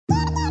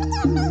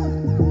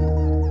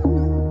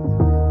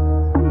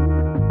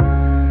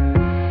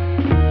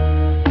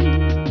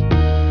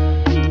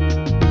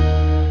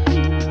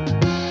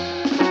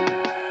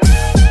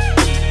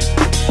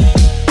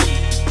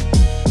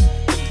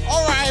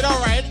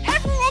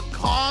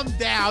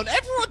down.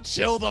 Everyone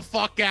chill the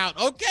fuck out,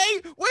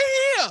 okay? We're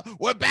here.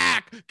 We're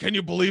back. Can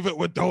you believe it?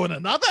 We're doing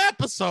another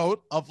episode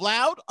of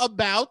Loud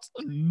About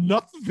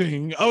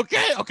Nothing,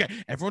 okay? Okay,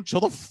 everyone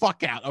chill the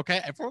fuck out,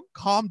 okay? Everyone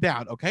calm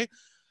down, okay?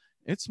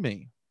 It's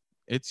me.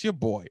 It's your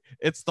boy.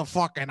 It's the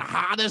fucking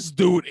hottest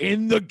dude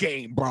in the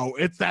game, bro.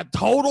 It's that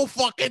total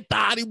fucking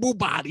thotty boo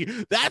body.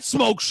 That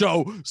smoke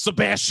show,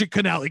 Sebastian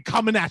Canelli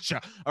coming at you.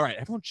 All right,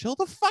 everyone chill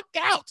the fuck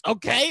out,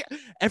 okay?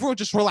 Everyone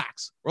just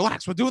relax.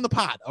 Relax. We're doing the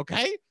pod,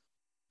 okay?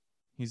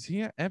 He's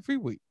here every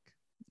week.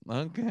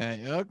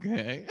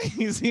 Okay.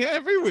 He's here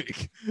every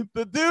week.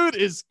 The dude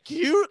is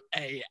cute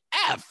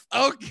AF,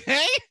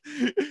 okay?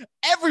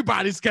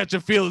 Everybody's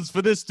catching feelings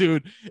for this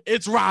dude.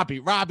 It's Robbie.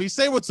 Robbie,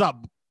 say what's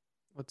up.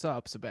 What's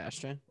up,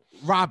 Sebastian?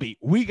 Robbie,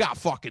 we got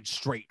fucking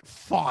straight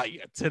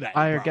fire today.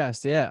 Fire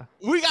guest, yeah.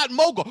 We got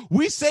mogul.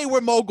 We say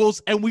we're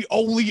moguls and we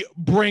only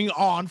bring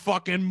on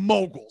fucking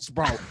moguls,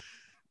 bro.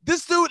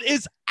 This dude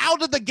is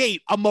out of the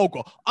gate a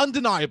mogul,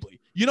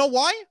 undeniably. You know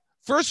why?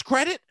 First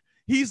credit,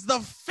 he's the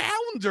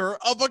founder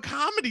of a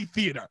comedy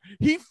theater.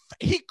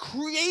 He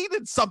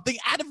created something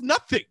out of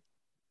nothing.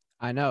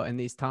 I know, in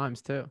these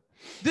times too.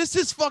 This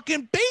is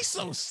fucking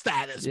Bezos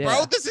status, bro.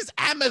 Yeah. This is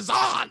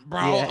Amazon,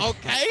 bro. Yeah.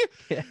 Okay?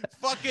 Yeah.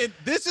 Fucking,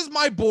 this is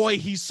my boy.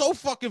 He's so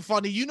fucking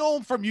funny. You know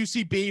him from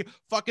UCB,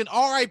 fucking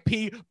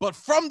RIP, but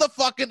from the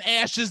fucking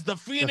ashes, the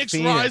Phoenix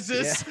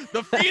rises. Yeah.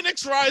 The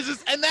Phoenix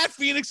rises, and that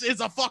Phoenix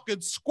is a fucking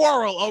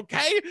squirrel,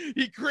 okay?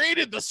 He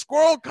created the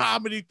Squirrel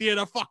Comedy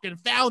Theater, fucking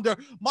founder,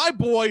 my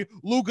boy,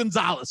 Lou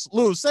Gonzalez.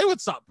 Lou, say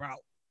what's up, bro.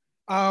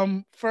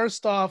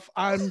 First off,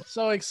 I'm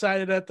so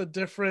excited at the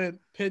different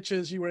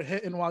pitches you were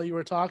hitting while you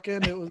were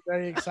talking. It was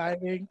very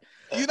exciting.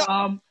 You know,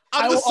 I'm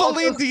the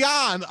Celine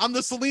Dion. I'm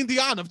the Celine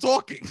Dion of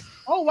talking.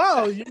 Oh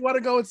wow, you want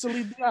to go with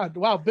Celine Dion?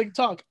 Wow, big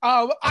talk.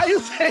 I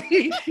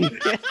say.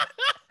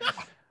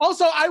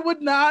 Also,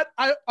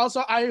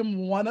 I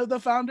am one of the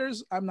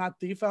founders. I'm not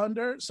the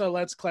founder, so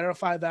let's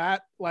clarify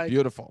that. Like,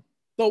 beautiful.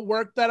 The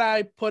work that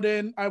I put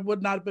in, I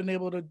would not have been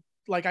able to.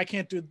 Like, I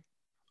can't do.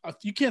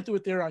 You can't do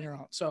it there on your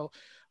own. So.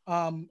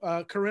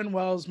 Corinne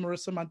Wells,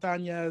 Marissa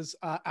Montañez,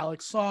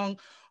 Alex Song,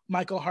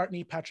 Michael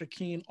Hartney, Patrick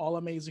Keane, all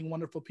amazing,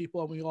 wonderful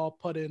people. And we all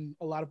put in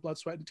a lot of blood,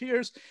 sweat, and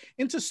tears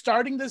into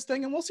starting this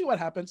thing, and we'll see what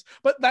happens.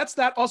 But that's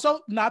that. Also,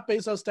 not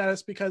Bezos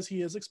status because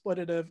he is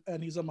exploitative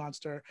and he's a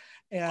monster.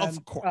 And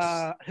of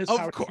course. His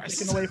power is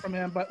taken away from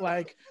him. But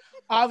like,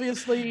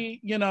 obviously,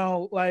 you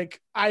know,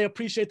 like I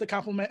appreciate the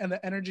compliment and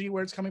the energy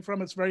where it's coming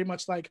from. It's very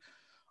much like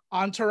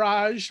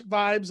Entourage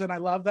vibes, and I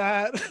love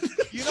that.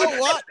 You know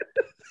what?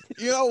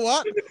 You know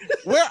what?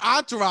 We're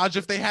Entourage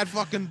if they had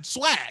fucking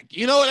swag.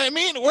 You know what I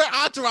mean? We're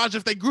Entourage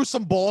if they grew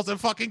some balls and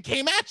fucking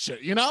came at you,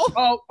 you know?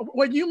 Oh,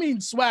 when you mean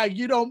swag,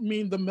 you don't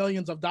mean the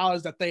millions of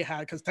dollars that they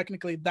had, because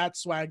technically that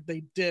swag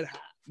they did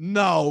have.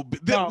 No,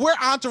 we're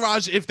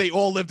Entourage if they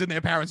all lived in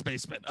their parents'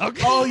 basement.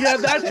 Okay. Oh yeah,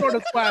 that sort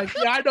of swag.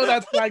 Yeah, I know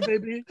that swag,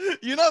 baby.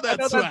 You know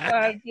that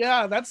swag.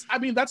 Yeah, that's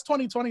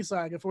 2020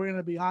 swag. If we're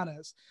gonna be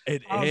honest,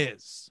 it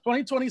is.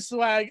 2020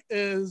 swag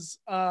is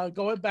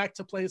going back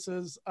to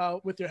places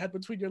with your head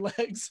between your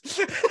legs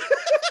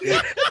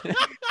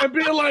and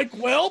being like,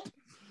 "Well,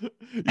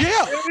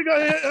 yeah, here we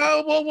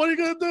go. Well, what are you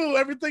gonna do?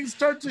 Everything's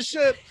turned to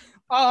shit."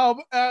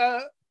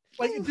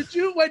 Like,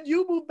 when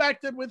you moved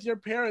back then with your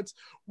parents,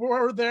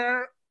 were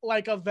there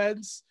like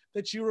events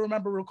that you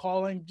remember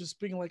recalling just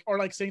being like, or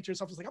like saying to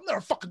yourself, like, I'm never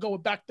fucking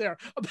going back there.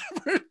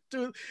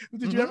 Did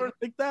you ever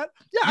think that?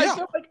 Yeah. I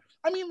feel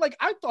like,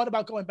 I thought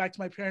about going back to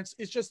my parents.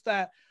 It's just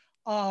that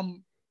I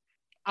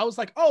was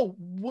like, oh,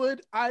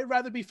 would I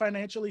rather be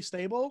financially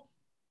stable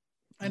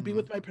and be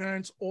with my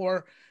parents,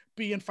 or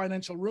be in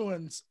financial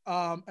ruins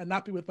and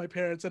not be with my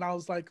parents? And I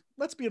was like,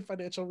 let's be in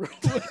financial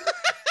ruins.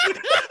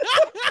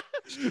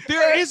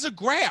 There is a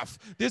graph.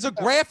 There's a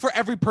graph for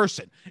every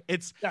person.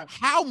 It's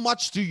how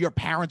much do your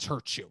parents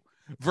hurt you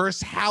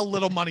versus how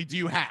little money do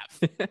you have.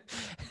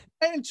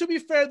 And to be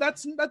fair,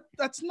 that's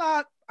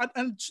not.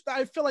 And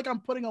I feel like I'm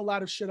putting a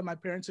lot of shit on my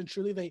parents, and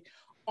truly they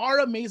are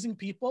amazing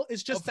people.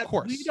 It's just that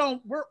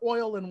we're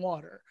oil and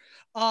water.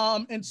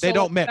 And so they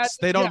don't mix.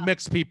 They don't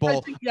mix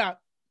people.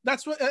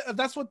 That's what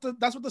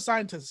the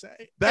scientists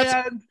say.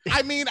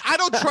 I mean, I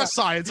don't trust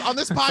science. On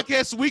this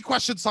podcast, we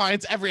question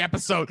science every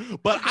episode,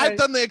 but I've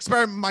done the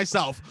experiment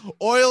myself.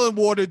 Oil and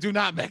water do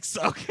not mix,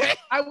 okay?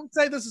 I would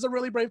say this is a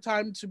really brave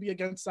time to be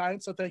against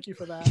science, so thank you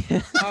for that.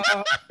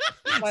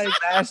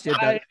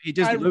 He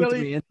just looped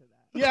me into that.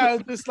 Yeah,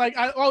 just like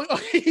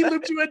he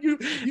looped you and you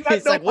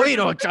He's like, we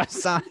don't trust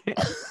science.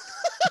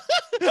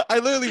 I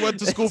literally went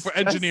to school for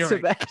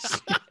engineering.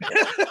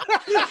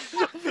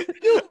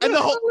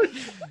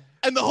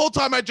 And the whole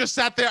time I just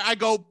sat there, I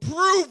go,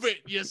 prove it,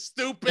 you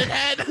stupid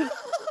head.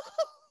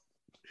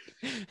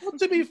 Well,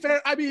 to be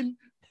fair, I mean,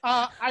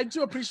 I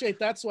do appreciate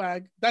that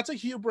swag. That's a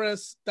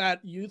hubris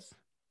that youth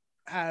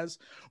has,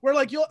 where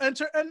like you'll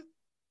enter, and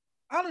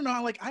I don't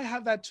know, like I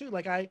have that too.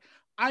 Like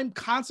I'm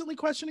constantly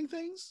questioning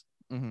things.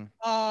 And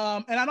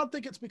I don't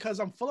think it's because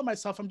I'm full of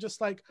myself. I'm just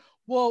like,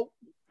 well,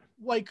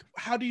 like,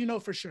 how do you know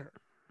for sure?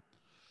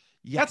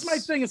 Yes. That's my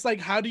thing. It's like,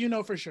 how do you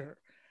know for sure?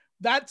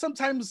 that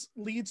sometimes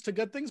leads to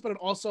good things, but it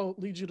also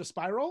leads you to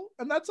spiral,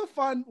 and that's a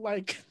fun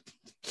like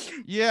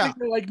thing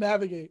to like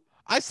navigate.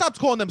 I stopped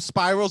calling them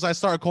spirals. I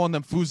started calling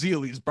them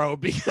fusilis, bro,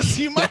 because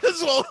you might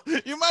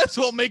as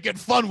well make it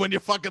fun when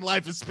your fucking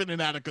life is spinning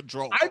out of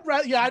control.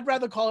 I'd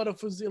rather call it a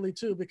fusili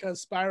too,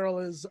 because spiral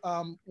is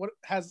what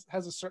has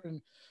a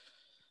certain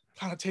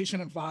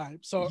connotation and vibe.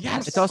 So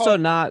yes, it's also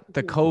not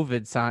the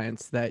COVID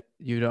science that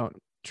you don't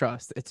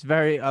trust. It's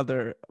very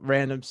other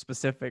random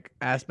specific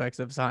aspects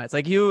of science.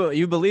 Like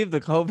you believe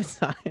the COVID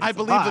science. I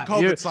believe the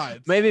COVID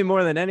science. Maybe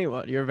more than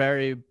anyone. You're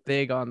very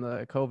big on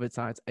the COVID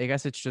science. I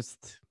guess it's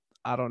just,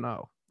 I don't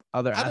know,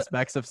 other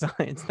aspects of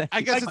science.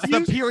 I guess it's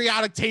the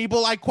periodic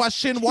table I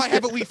question. Why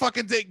haven't we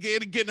fucking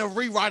getting a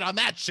rewrite on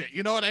that shit?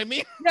 You know what I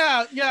mean?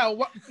 Yeah.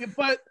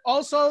 But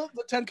also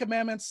the 10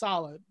 Commandments,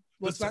 solid.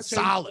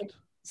 Solid.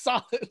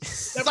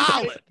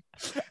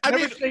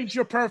 Never change.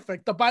 You're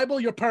perfect. The Bible,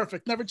 you're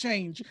perfect. Never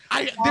change.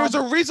 There's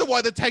a reason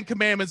why the 10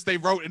 Commandments they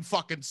wrote in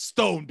fucking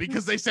stone,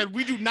 because they said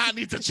we do not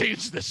need to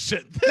change this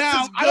shit. This is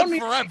good I don't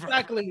forever.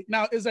 Exactly.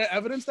 Now, is there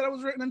evidence that it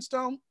was written in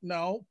stone?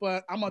 No,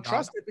 but I'm gonna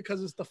trust it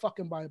because it's the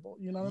fucking Bible.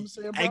 You know what I'm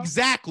saying, bro?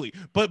 Exactly.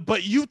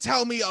 But you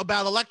tell me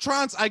about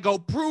electrons, I go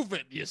prove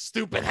it, you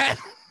stupid head.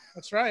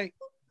 That's right.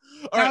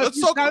 All right, let's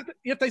talk.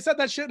 If they said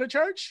that shit in a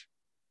church,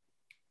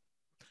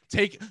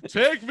 take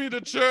me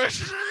to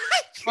church.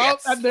 Well,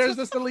 and there's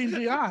the Celine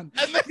Dion.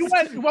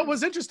 What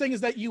was interesting is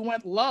that you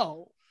went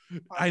low.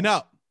 I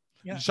know.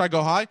 Yeah. Should I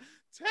go high?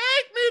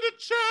 Take me to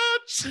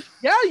church.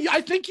 Yeah, I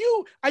think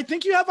you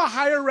have a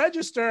higher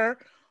register,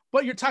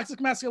 but your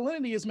toxic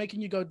masculinity is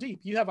making you go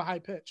deep. You have a high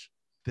pitch.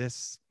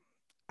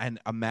 And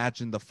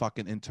imagine the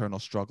fucking internal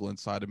struggle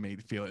inside of me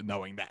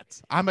knowing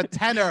that. I'm a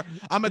tenor.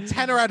 I'm a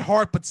tenor at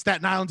heart, but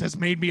Staten Island has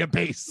made me a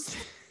bass.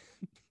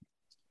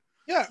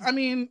 Yeah, I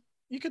mean,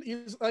 you could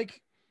use like.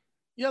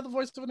 You have the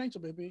voice of an angel,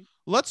 baby.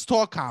 Let's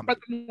talk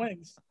comedy.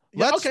 Wings.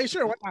 Yeah, okay,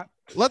 sure. Why not?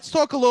 Let's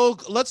talk a little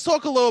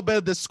bit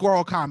of this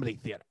Squirrel Comedy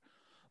Theater.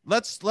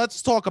 Let's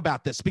talk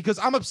about this because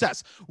I'm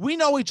obsessed. We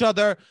know each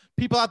other.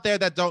 People out there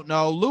that don't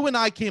know, Lou and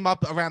I came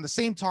up around the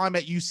same time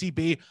at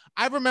UCB.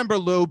 I remember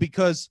Lou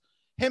because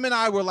him and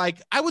I were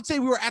like, I would say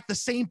we were at the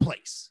same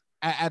place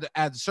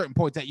at certain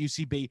points at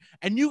UCB.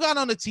 And you got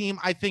on a team,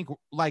 I think,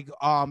 like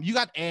you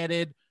got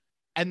added,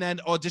 and then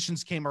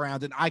auditions came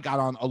around, and I got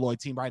on a Lloyd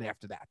team right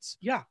after that.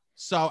 Yeah.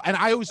 So, and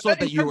I always thought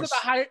that you were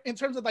in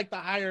terms of like the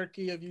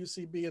hierarchy of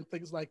UCB and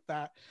things like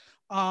that.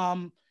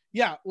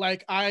 Yeah,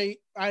 like I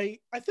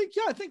think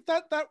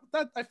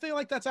that I feel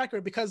like that's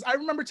accurate because I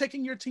remember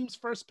taking your team's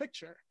first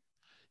picture.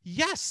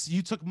 Yes,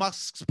 you took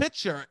Musk's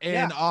picture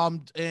in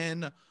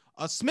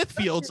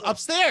Smithfield's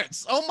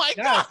upstairs. Oh my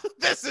god,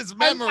 this is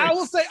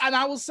memories. And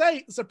I will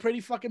say it's a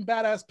pretty fucking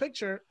badass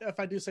picture if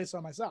I do say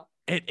so myself.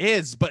 It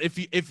is, but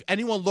if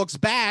anyone looks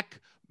back,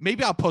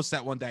 maybe I'll post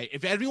that one day.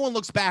 If anyone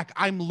looks back,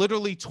 I'm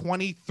literally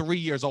 23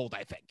 years old,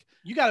 I think.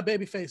 You got a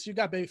baby face. You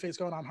got baby face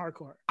going on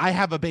hardcore. I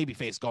have a baby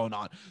face going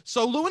on.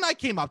 So Lou and I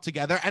came up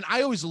together, and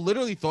I always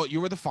literally thought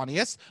you were the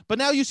funniest, but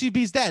now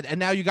UCB's dead, and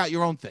now you got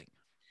your own thing.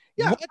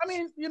 Yeah, what? I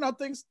mean, you know,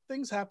 things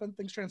happen,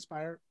 things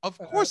transpire. Of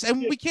course,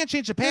 and we can't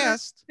change the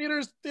past.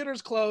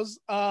 Theaters close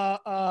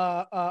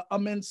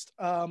amidst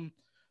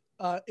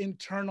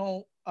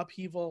internal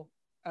upheaval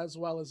as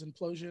well as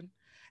implosion.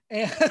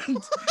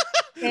 And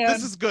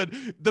this is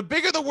good. The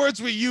bigger the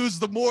words we use,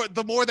 the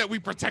more that we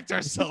protect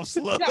ourselves.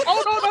 Yeah.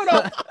 Oh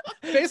no.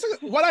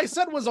 Basically, what I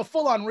said was a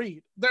full-on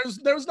read.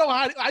 There's no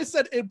hiding. I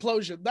said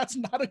implosion. That's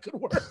not a good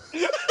word.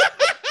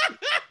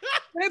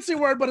 Fancy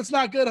word, but it's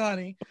not good,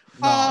 honey.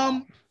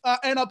 No.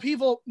 And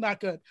upheaval, not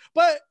good.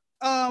 But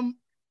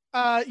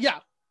yeah,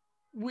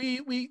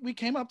 we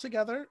came up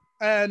together,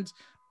 and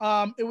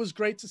it was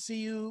great to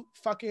see you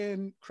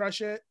fucking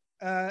crush it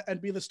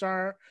and be the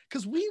star.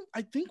 Because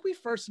I think we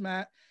first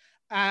met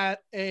at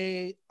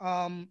a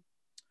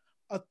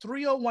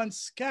 301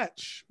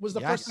 sketch was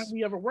the first time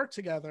we ever worked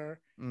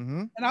together.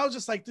 Mm-hmm. And I was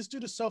just like, this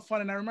dude is so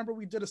fun. And I remember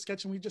we did a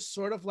sketch and we just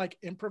sort of like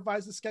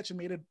improvised the sketch and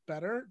made it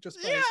better.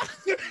 Just by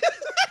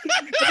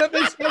and then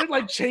they started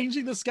like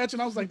changing the sketch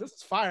and I was like, this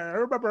is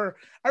fire.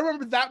 I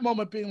remember that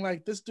moment being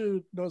like, this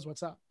dude knows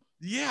what's up.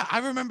 Yeah, I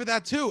remember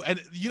that too.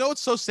 And you know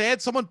what's so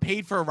sad? Someone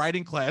paid for a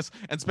writing class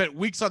and spent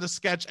weeks on a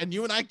sketch, and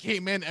you and I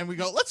came in and we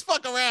go, let's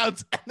fuck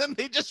around. And then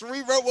they just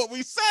rewrote what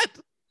we said.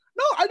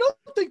 No, I don't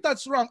think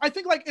that's wrong. I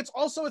think like it's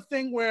also a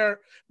thing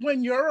where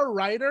when you're a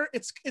writer,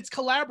 it's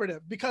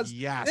collaborative because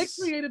they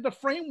created the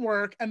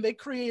framework and they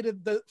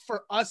created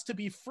for us to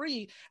be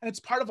free, and it's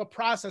part of a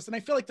process. And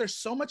I feel like there's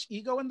so much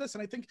ego in this.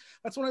 And I think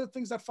that's one of the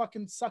things that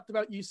fucking sucked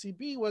about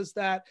UCB was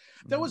that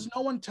there was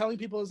no one telling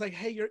people, it was like,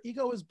 hey, your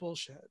ego is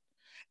bullshit.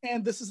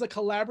 And this is a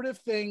collaborative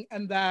thing,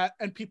 and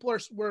people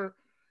were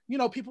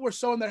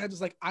so in their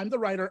heads, like, I'm the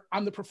writer,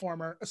 I'm the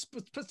performer,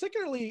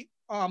 particularly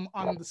on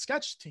the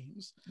sketch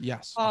teams.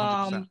 Yes.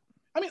 100%.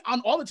 I mean,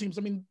 on all the teams.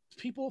 I mean,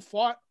 people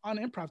fought on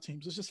improv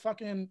teams. It's just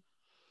fucking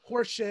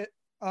horseshit.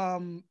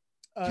 Can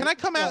I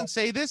come out and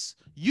say this?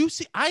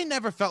 I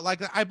never felt like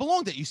that. I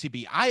belonged at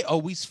UCB. I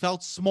always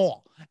felt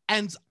small.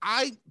 And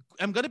I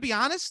am going to be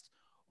honest,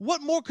 what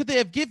more could they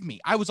have given me?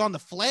 I was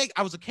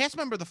a cast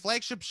member of the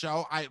flagship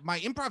show. My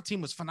improv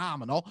team was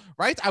phenomenal,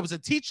 right? I was a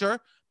teacher,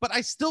 but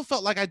I still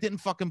felt like I didn't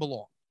fucking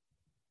belong.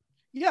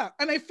 Yeah,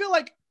 and I feel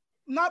like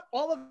not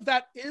all of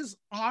that is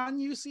on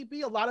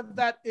UCB. A lot of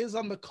that is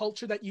on the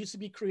culture that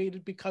UCB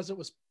created because it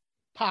was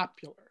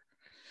popular.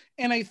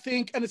 And I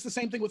think, and it's the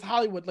same thing with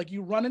Hollywood. Like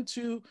you run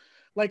into,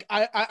 like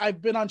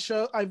I've been on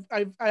show.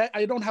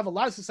 I don't have a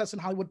lot of success in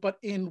Hollywood, but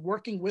in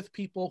working with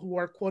people who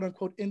are quote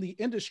unquote in the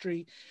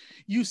industry,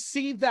 you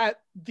see that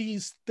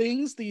these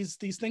things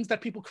that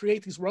people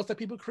create, these worlds that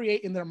people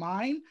create in their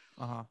mind,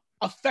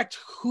 affect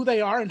who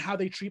they are and how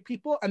they treat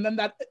people, and then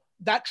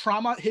that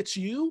trauma hits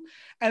you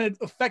and it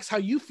affects how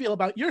you feel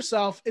about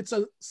yourself. It's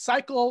a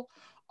cycle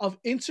of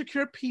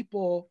insecure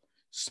people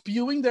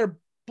spewing their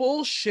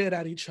bullshit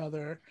at each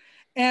other.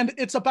 And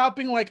it's about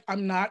being like,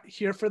 I'm not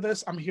here for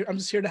this. I'm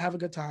just here to have a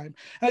good time.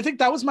 And I think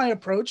that was my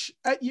approach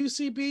at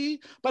UCB.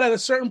 But at a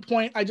certain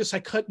point, I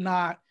could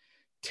not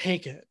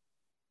take it.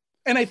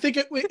 And I think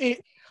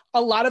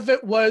a lot of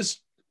it was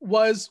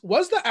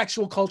the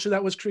actual culture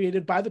that was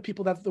created by the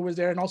people that was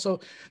there. And also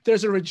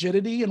there's a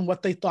rigidity in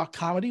what they thought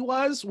comedy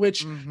was,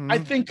 which I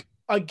think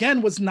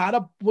again was a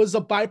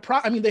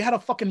byproduct. I mean, they had a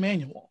fucking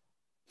manual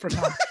for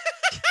comedy.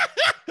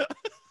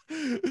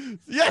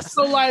 Yes.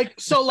 So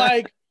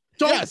like,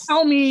 don't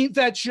tell me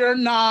that you're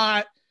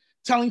not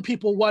telling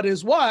people what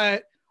is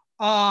what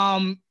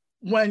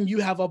when you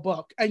have a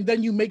book, and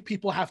then you make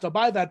people have to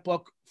buy that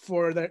book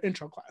for their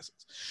intro classes.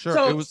 Sure.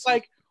 So it was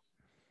like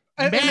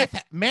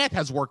math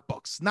has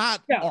workbooks,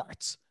 not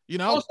arts. You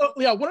know. Also,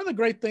 one of the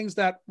great things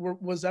that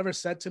was ever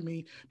said to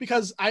me,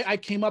 because I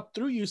came up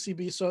through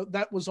UCB, so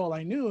that was all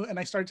I knew, and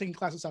I started taking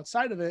classes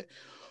outside of it,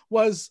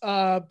 was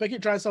Becky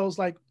Drysdale was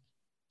like,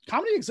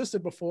 comedy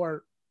existed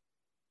before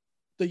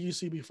the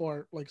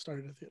UCB4 like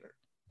started a theater.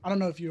 I don't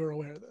know if you were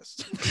aware of this.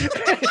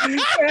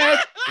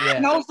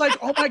 And I was like,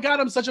 oh my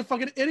God, I'm such a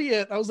fucking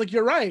idiot. I was like,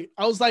 you're right.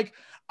 I was like,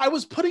 I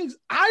was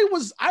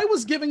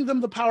giving them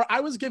the power.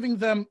 I was giving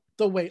them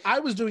the weight. I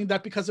was doing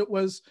that because it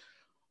was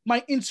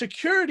my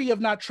insecurity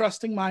of not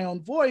trusting my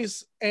own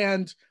voice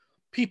and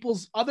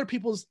other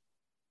people's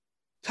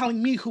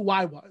telling me who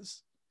I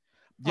was.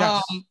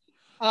 Yes.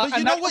 But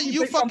you know what?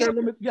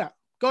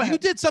 Go ahead. You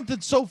did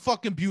something so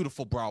fucking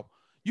beautiful, bro.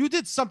 You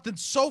did something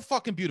so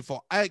fucking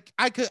beautiful. I'm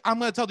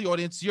gonna tell the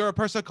audience, you're a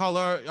person of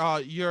color.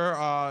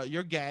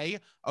 You're gay.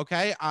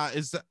 Okay.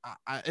 It's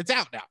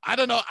out now. I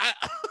don't know.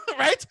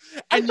 Right.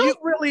 And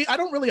I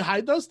don't really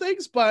hide those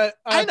things, but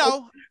I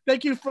know.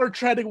 Thank you for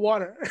treading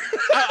water.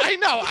 I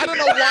know. I don't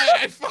know why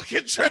I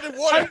fucking treaded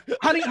water.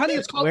 Honey,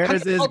 it's called. Where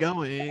is this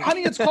going?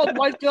 Honey, it's called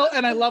white guilt,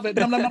 and I love it.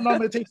 No,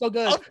 it tastes so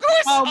good. Of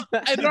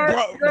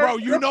course. Bro,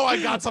 you know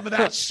I got some of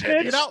that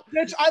shit. You know.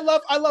 Bitch, I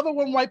love it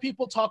when white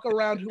people talk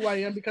around who I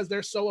am because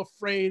they're so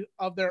afraid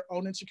of their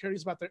own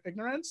insecurities about their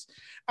ignorance.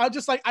 I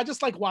just like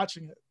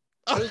watching it.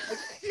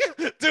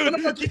 Dude,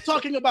 no, keep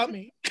talking about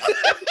me.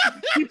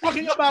 Keep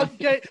talking about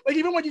gay. Like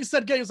even when you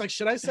said gay, it was like,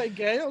 should I say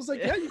gay? I was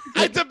like, yeah.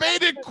 I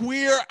debated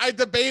queer. I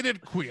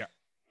debated.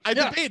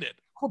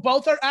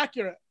 Both are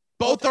accurate.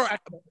 Both are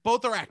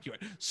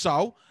accurate.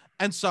 So,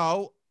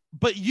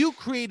 but you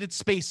created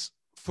space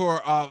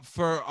for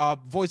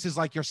voices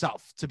like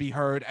yourself to be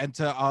heard and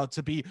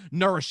to be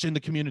nourished in the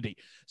community.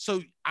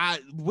 So,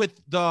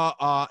 with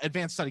the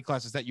advanced study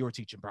classes that you were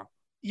teaching, bro.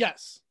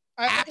 Yes.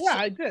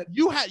 I did.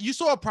 You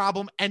saw a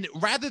problem, and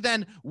rather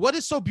than what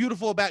is so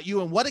beautiful about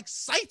you and what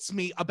excites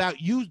me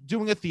about you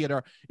doing a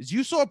theater is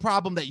you saw a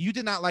problem that you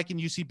did not like in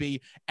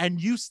UCB,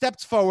 and you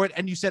stepped forward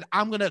and you said,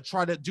 I'm going to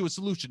try to do a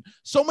solution.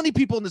 So many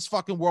people in this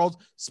fucking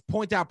world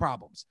point out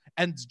problems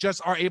and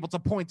just are able to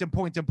point.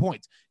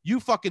 You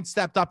fucking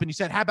stepped up and you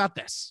said, how about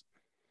this?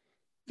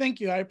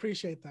 Thank you. I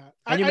appreciate that.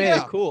 And you made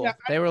it cool. Yeah,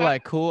 they were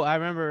like, cool. I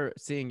remember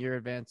seeing your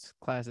advanced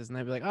classes and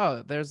they'd be like,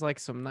 oh, there's like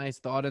some nice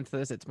thought into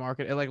this. It's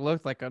market. It like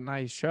looked like a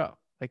nice show.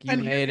 Like you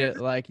made it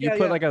like you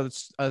put like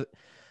a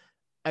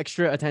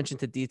extra attention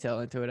to detail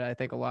into it. I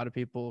think a lot of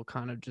people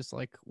kind of just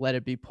like let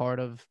it be part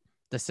of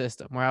the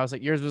system, where I was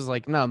like, yours was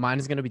like, no, mine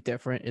is going to be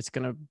different. It's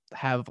going to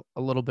have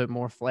a little bit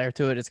more flair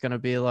to it. It's going to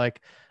be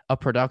like a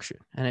production.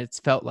 And it's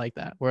felt like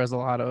that. Whereas a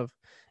lot of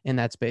in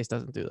that space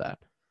doesn't do that.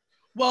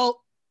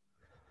 Well,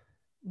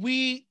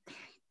 this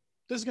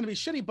is going to be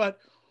shitty, but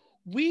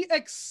we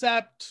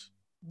accept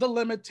the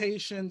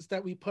limitations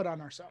that we put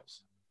on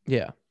ourselves.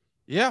 Yeah.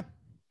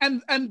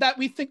 And that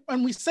we think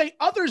when we say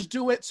others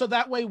do it, so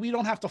that way we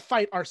don't have to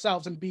fight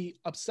ourselves and be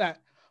upset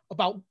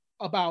about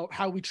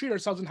how we treat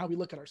ourselves and how we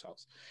look at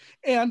ourselves.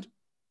 And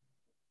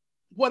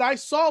what I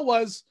saw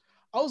was,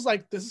 I was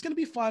like, this is going to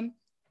be fun.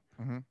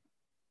 Mm-hmm.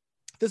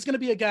 This is going to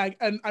be a gag.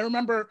 And I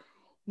remember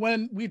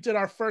when we did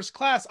our first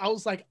class, I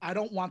was like, I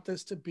don't want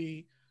this to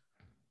be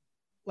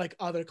like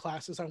other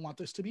classes. I want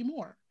this to be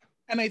more.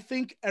 And I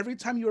think every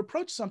time you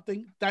approach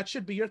something, that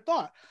should be your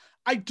thought.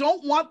 I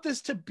don't want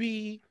this to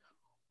be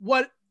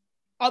what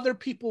other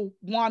people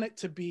want it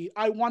to be.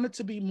 I want it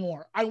to be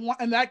more.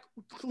 And that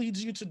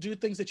leads you to do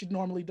things that you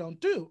normally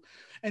don't do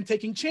and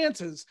taking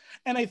chances.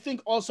 And I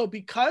think also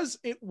because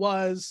it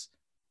was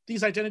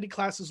these identity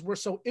classes were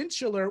so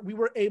insular, we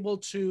were able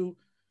to,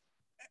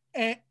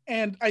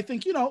 and I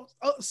think, you know,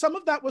 some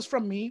of that was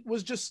from me,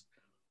 was just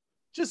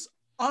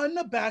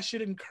unabashed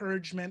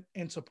encouragement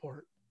and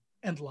support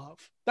and love.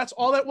 That's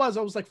all that was.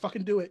 I was like,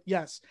 fucking do it.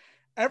 Yes.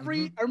 I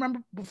remember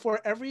before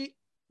every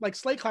like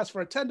slate class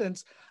for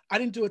attendance, I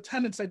didn't do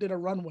attendance. I did a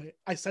runway.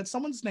 I said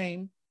someone's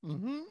name.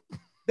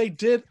 They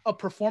did a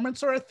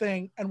performance or a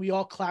thing, and we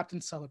all clapped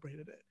and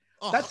celebrated it.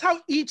 That's how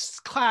each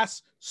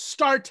class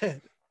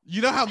started.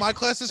 You know how my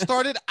classes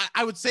started?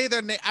 I would say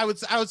their name. I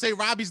would say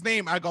Robbie's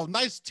name. I go,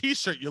 nice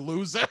T-shirt, you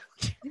loser.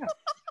 Yeah.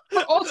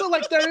 But also,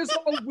 like, there's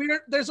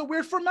a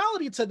weird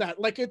formality to that.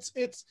 Like, it's,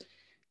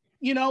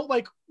 you know,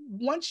 like,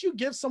 once you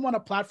give someone a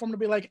platform to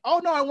be like, oh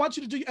no, I want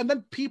you to do, and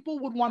then people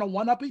would want to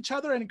one up each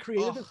other, and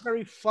create this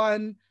very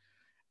fun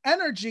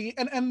energy.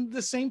 And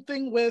the same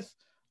thing with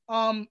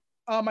my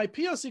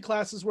POC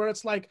classes, where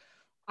it's like,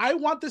 I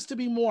want this to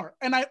be more.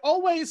 And I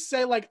always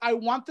say, like, I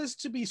want this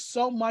to be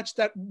so much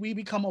that we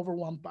become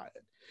overwhelmed by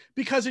it,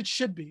 because it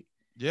should be.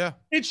 Yeah.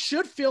 It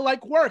should feel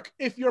like work.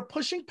 If you're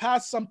pushing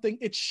past something,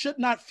 it should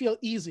not feel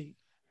easy.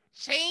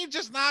 Change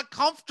is not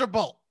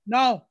comfortable.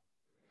 No.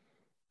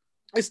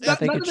 It's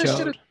not, none of this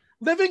shit.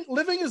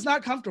 Living is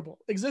not comfortable.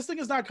 Existing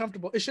is not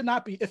comfortable. It should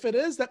not be. If it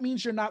is, that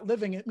means you're not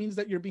living. It means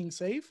that you're being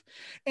safe.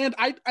 And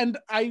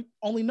I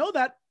only know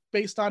that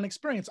based on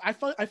experience. I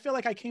feel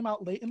like I came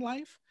out late in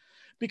life.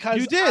 Because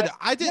you did.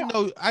 I didn't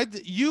know.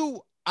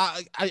 You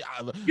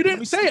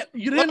didn't say it.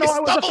 You didn't know I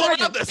was a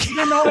faggot. You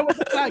didn't know I was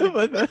a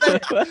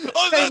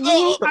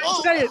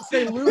faggot.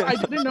 Say, Lou, I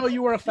didn't know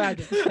you were a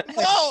faggot.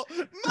 No,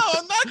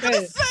 I'm not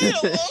gonna say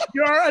it.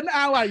 You're an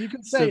ally. You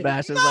can say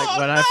Sebastian's it. like,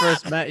 when I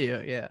first met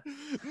you, yeah.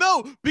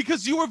 No,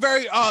 because you were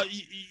very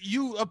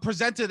you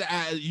presented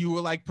as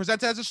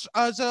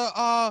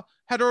a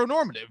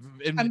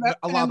heteronormative in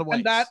a lot of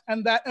ways.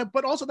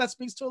 But also that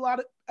speaks to a lot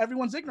of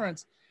everyone's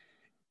ignorance.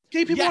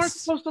 Gay people aren't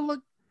supposed to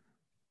look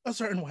a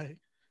certain way.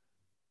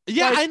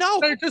 Yeah, like, I know.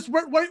 They're just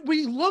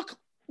we look.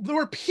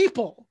 We're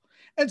people,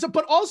 and so.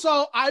 But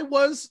also, I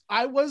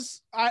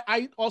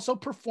also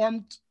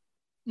performed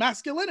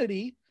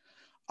masculinity,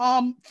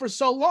 for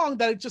so long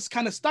that it just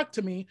kind of stuck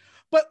to me.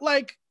 But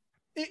like,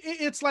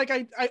 it's like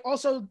I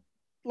also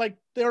like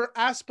there are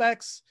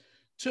aspects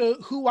to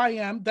who I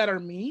am that are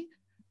me,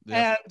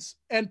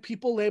 and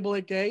people label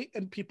it gay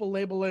and people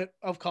label it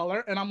of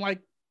color, and I'm like,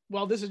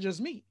 well, this is just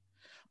me.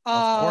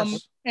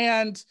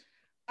 And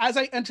as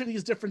I enter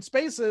these different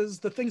spaces,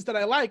 the things that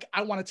I like,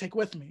 I want to take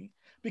with me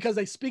because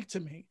they speak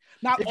to me.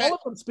 Not all of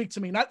them speak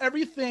to me. Not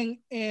everything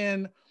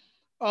in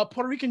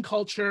Puerto Rican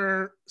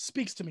culture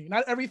speaks to me.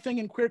 Not everything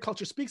in queer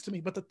culture speaks to me.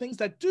 But the things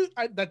that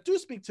do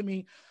speak to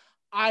me,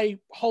 I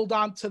hold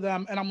on to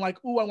them, and I'm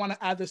like, ooh, I want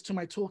to add this to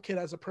my toolkit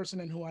as a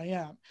person and who I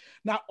am.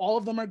 Not all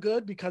of them are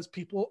good because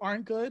people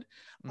aren't good.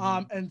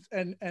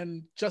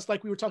 And just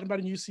like we were talking about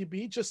in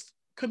UCB, just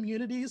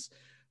communities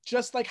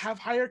just like have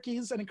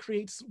hierarchies, and it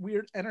creates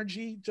weird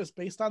energy just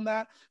based on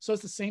that. So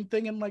it's the same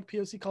thing in like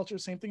POC culture,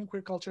 same thing in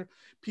queer culture.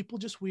 People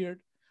just weird.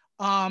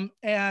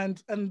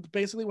 And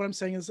basically what I'm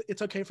saying is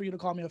it's okay for you to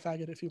call me a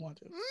faggot if you want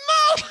to.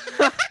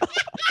 No!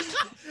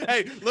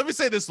 Hey, let me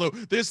say this, Lou.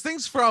 There's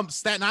things from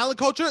Staten Island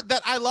culture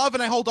that I love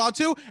and I hold on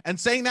to, and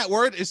saying that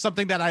word is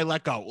something that I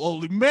let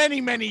go many,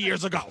 many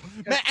years ago.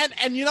 Okay.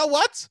 And you know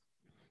what?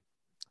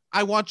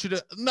 I want you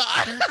to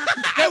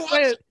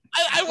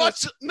I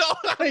watch. No,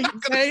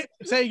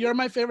 say you're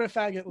my favorite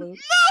faggot, Lou.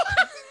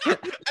 No,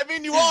 I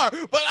mean you are,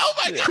 but oh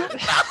my god.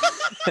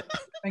 No.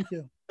 Thank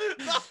you.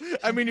 No,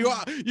 I mean you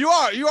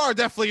are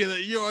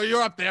definitely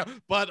you're up there,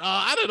 but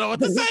I don't know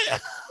what to say.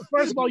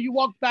 First of all, you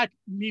walked back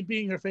me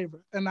being your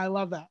favorite, and I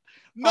love that.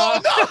 No.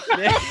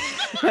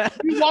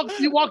 You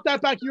walked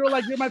that back. You were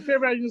like, you're my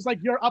favorite. And it's like,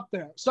 you're up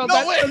there. So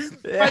by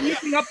you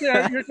being up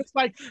there, you're just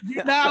like,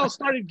 you now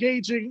started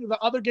gauging the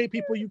other gay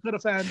people you could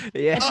offend.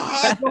 Yeah.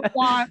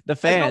 The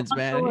fans,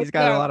 man. He's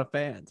got a lot of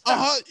fans.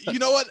 You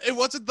know what? It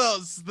wasn't the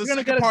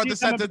second part of the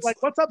sentence.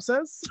 Like, what's up,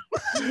 sis?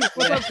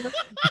 What's up, sis?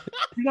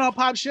 You gonna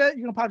pop shit?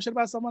 You gonna pop shit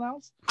about someone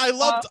else? I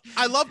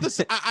love this.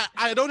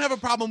 I don't have a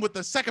problem with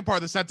the second part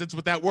of the sentence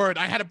with that word.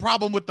 I had a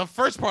problem with the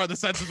first part of the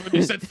sentence when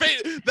you said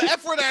the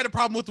F word. I had a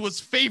problem with was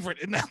favorite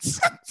in that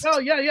sense. Oh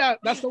yeah,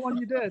 that's the one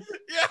you did.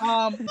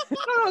 Yeah.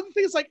 The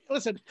thing is, like,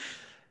 listen,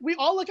 we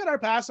all look at our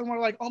past and we're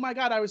like, oh my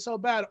god, I was so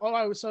bad. Oh,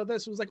 I was so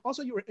this. It was like,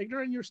 also you were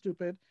ignorant, you're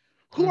stupid.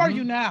 Who are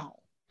you now?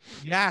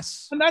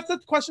 Yes. And that's the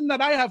question that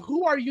I have.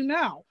 Who are you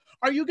now?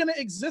 Are you gonna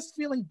exist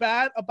feeling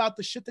bad about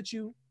the shit that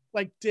you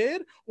like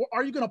did, or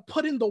are you gonna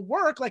put in the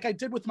work like I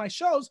did with my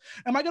shows?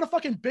 Am I gonna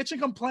fucking bitch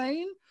and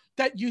complain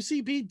that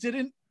UCB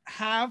didn't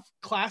have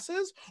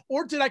classes,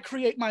 or did I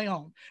create my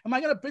own? Am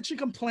I gonna bitch and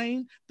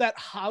complain that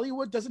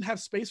Hollywood doesn't have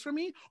space for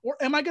me, or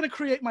am I gonna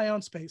create my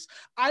own space?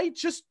 I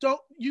just don't.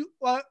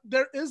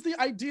 There is the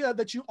idea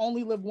that you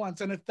only live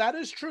once, and if that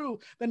is true,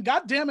 then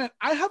god damn it,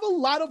 I have a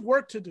lot of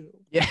work to do.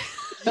 Yeah.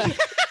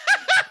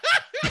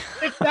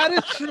 If that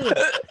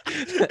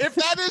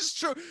is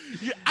true,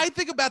 I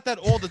think about that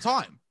all the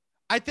time.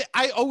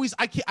 I always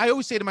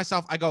say to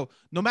myself, I go,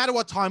 no matter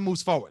what time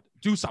moves forward,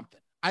 do something.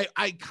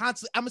 I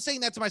constantly, I'm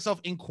saying that to myself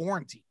in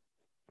quarantine.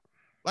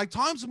 Like,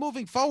 time's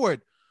moving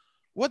forward.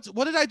 What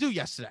did I do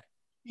yesterday?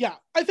 Yeah,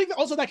 I think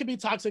also that can be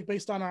toxic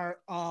based on our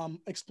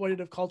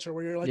exploitative culture,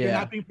 where you're like, you're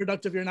not being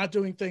productive, you're not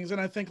doing things. And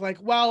I think like,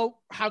 well,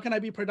 how can I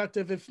be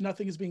productive if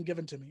nothing is being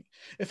given to me?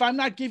 If I'm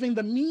not giving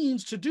the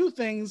means to do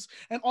things,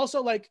 and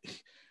also like,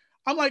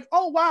 I'm like,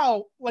 oh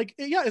wow, like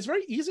yeah, it's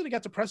very easy to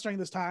get depressed during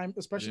this time,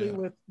 especially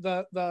with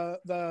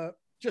the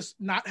just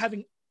not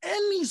having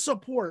any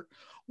support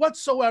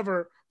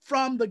whatsoever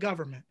from the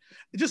government,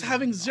 just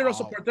having zero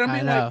support. They're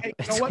being like, hey,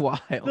 you know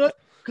what? Wild.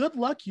 Good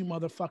luck, you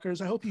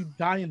motherfuckers. I hope you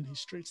die in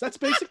these streets. That's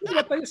basically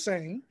what they're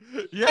saying.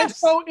 Yes. And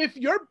so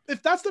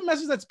if that's the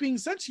message that's being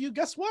sent to you,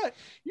 guess what?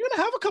 You're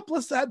gonna have a couple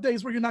of sad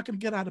days where you're not gonna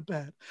get out of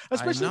bed,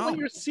 especially when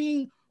you're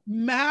seeing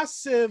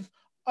massive.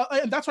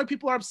 And that's why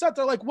people are upset.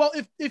 They're like, well,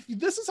 if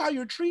this is how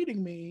you're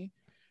treating me,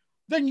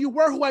 then you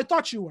were who I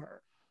thought you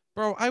were.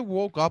 Bro, I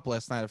woke up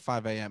last night at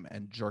 5 a.m.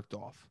 and jerked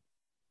off.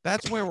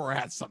 That's where we're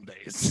at some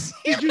days.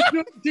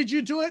 Did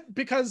you do it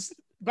because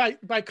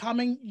by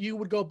coming you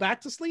would go back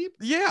to sleep?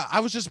 Yeah, I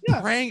was just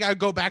praying I'd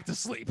go back to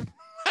sleep.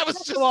 I was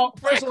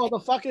first of all, the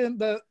fucking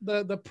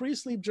the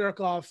pre-sleep jerk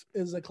off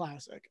is a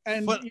classic,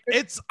 and but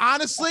it's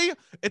honestly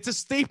it's a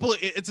staple.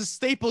 It's a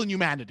staple in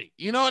humanity.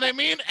 You know what I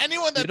mean?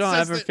 Anyone that you don't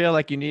ever feel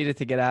like you needed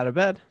to get out of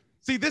bed.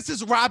 See, this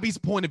is Robbie's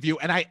point of view,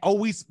 and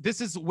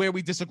this is where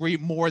we disagree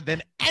more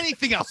than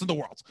anything else in the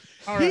world.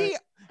 All right.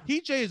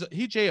 He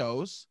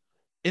JOs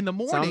in the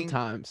morning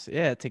sometimes,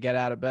 to get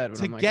out of bed.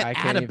 To I'm like, I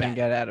can't even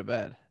get out of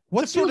bed.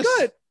 What's so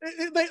good?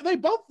 They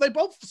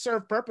both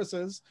serve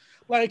purposes.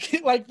 Like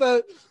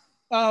the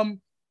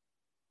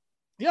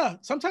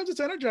sometimes it's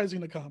energizing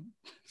to come.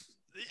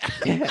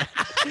 Yeah.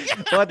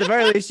 Well, at the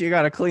very least, you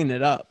got to clean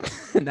it up.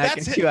 And that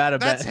gets you out of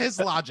bed. That's his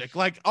logic.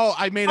 Like, oh,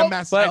 I made a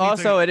mess. But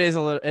also, it is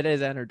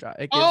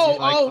energizing. It gives you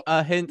like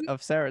a hint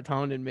of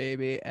serotonin,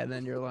 maybe, and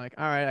then you're like,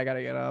 all right, I got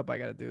to get up. I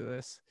got to do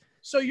this.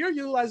 So you're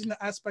utilizing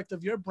the aspect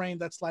of your brain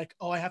that's like,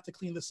 oh, I have to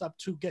clean this up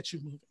to get you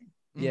moving.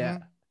 Yeah.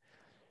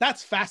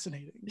 That's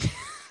fascinating.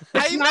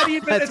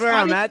 That's where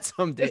I'm at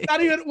someday. It's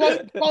not even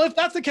well, if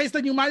that's the case,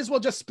 then you might as well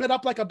just spit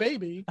up like a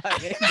baby.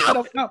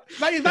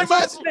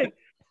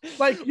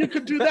 Like you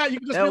could do that. You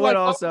could just that would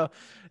also,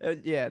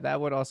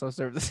 that would also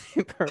serve the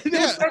same purpose. It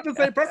would serve the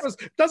same purpose.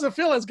 Doesn't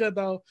feel as good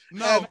though.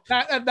 No,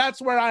 and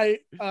that's where I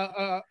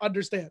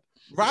understand.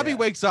 Robbie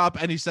wakes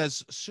up and he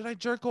says, "Should I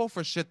jerk off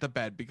or shit the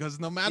bed? Because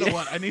no matter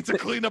what, I need to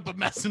clean up a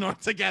mess in order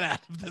to get out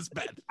of this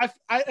bed."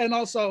 And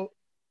also,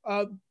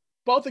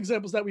 both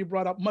examples that we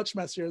brought up much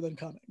messier than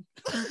coming.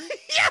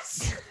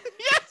 Yes.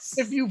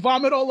 If you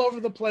vomit all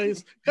over the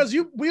place, because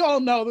we all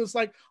know there's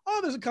like, oh,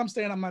 there's a cum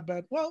stain on my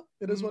bed. Well,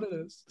 it is what it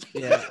is.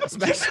 Yeah,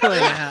 especially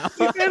now.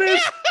 It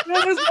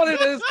is what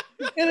it is.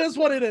 It is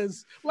what it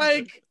is.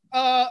 Like,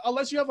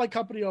 unless you have like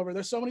company over,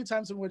 there's so many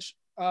times in which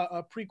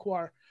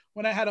pre-quar,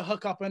 when I had a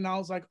hookup and I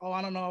was like, oh,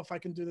 I don't know if I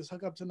can do this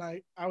hookup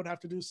tonight. I would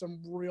have to do some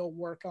real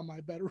work on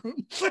my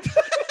bedroom.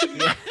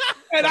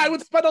 And I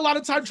would spend a lot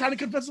of time trying to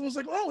convince them. I was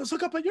like, oh, let's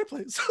hook up at your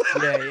place.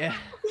 Yeah.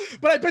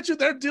 But I bet you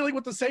they're dealing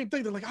with the same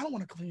thing. They're like, I don't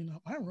want to clean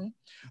up my room.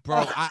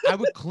 Bro, I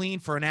would clean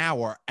for an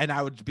hour and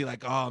I would be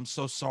like, oh, I'm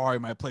so sorry.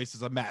 My place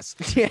is a mess.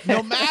 Yeah.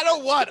 No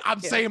matter what,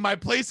 I'm saying my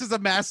place is a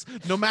mess,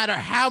 no matter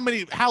how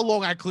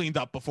long I cleaned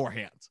up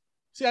beforehand.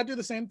 See, I do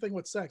the same thing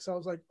with sex. I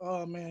was like,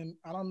 oh, man,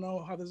 I don't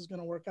know how this is going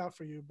to work out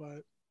for you,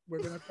 but we're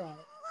going to try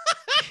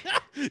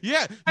it.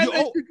 Yeah.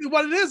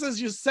 What it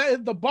is you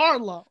set the bar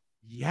low.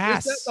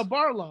 Yes. You set the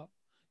bar low.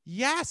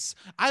 Yes,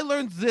 I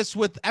learned this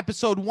with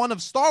episode 1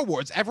 of Star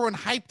Wars. Everyone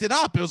hyped it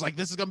up. It was like,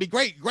 this is gonna be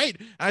great.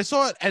 And I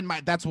saw it, and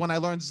that's when I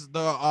learned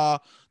the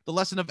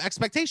lesson of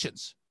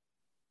expectations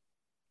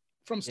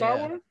from Star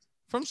Wars.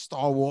 From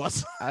Star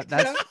Wars.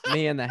 That's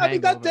me and the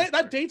Hangover. I mean,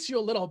 that dates you a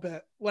little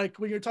bit, like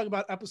when you're talking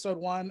about episode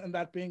 1 and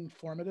that being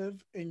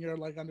formative in your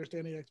like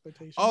understanding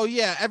expectations. Oh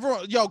yeah,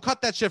 everyone,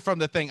 cut that shit from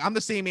the thing. I'm the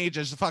same age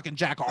as fucking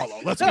Jack Harlow.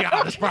 Let's be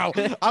honest, bro.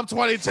 I'm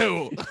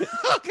 22.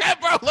 Okay,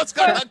 bro. Let's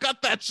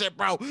cut that shit,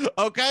 bro.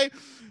 Okay.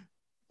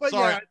 But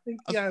sorry. Yeah, I think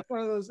it's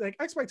one of those like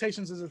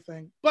expectations is a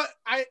thing. But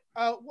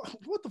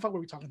what the fuck were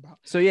we talking about?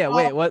 So yeah,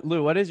 wait,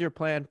 Lou? What is your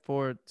plan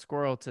for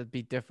Squirrel to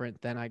be different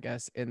than I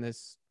guess in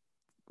this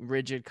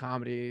rigid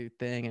comedy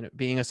thing and it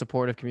being a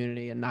supportive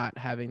community and not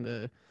having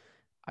the,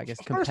 I guess,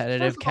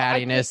 competitive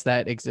cattiness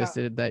that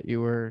existed that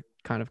you were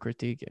kind of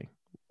critiquing?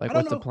 Like,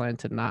 what's the plan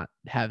to not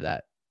have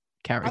that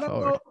carry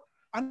forward?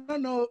 I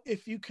don't know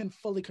if you can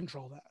fully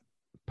control that.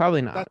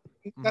 Probably not.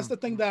 That's the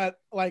thing that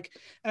like,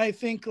 and I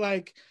think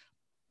like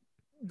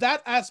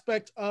that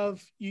aspect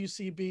of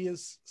UCB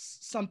is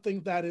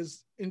something that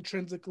is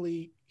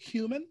intrinsically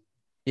human.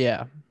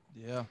 Yeah.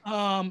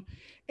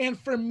 And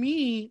for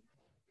me,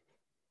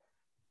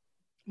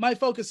 my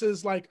focus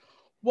is like,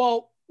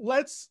 well,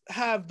 let's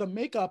have the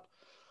makeup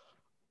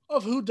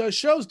of who does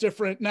shows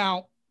different.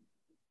 Now,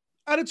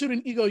 attitude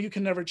and ego you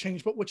can never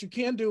change, but what you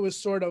can do is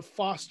sort of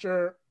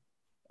foster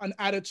an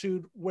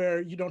attitude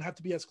where you don't have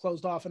to be as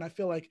closed off. And I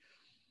feel like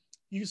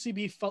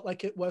UCB felt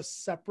like it was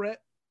separate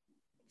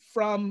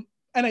from,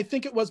 and I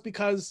think it was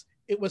because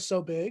it was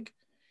so big.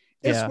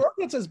 If sport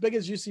gets as big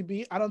as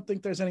UCB, I don't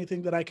think there's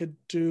anything that I could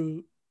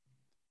do.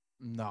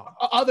 No.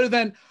 Other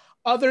than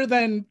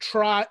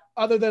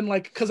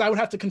like, because I would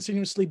have to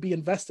continuously be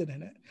invested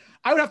in it.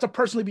 I would have to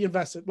personally be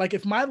invested. Like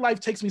if my life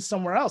takes me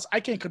somewhere else, I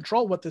can't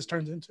control what this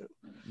turns into.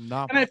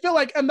 No. And I feel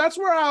like, and that's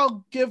where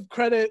I'll give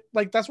credit.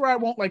 Like that's where I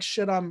won't like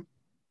shit on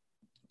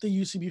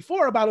the UCB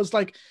for about is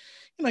like,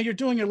 you know, you're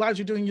doing your lives,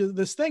 you're doing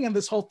this thing, and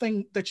this whole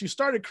thing that you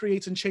started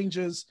creates and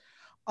changes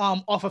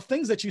off of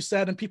things that you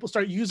said, and people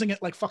start using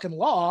it like fucking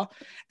law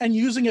and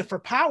using it for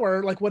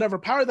power, like whatever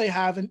power they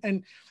have,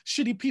 and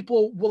shitty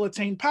people will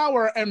attain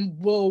power and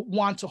will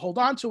want to hold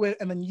on to it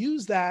and then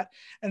use that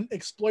and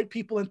exploit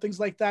people and things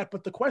like that.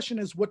 But the question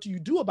is, what do you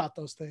do about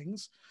those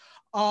things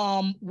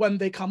when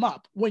they come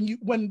up? When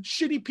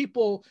shitty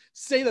people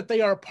say that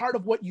they are a part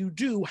of what you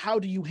do, how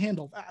do you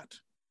handle that?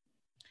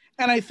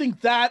 And I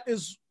think that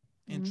is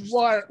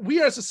what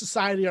we as a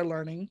society are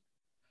learning.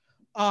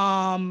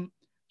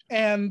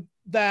 And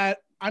that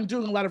I'm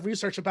doing a lot of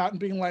research about and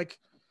being like,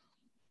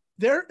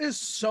 there is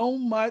so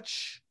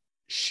much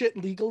shit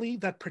legally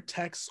that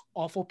protects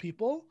awful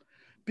people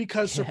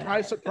because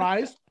surprise,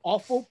 surprise,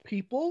 awful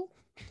people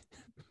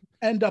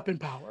end up in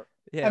power.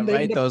 Yeah, and they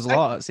write those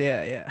laws.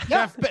 Yeah.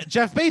 Jeff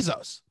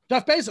Bezos.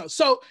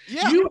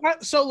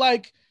 So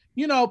like,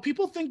 you know,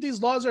 people think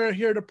these laws are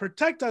here to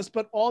protect us,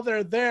 but all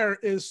they're there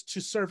is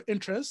to serve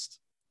interest.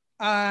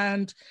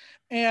 And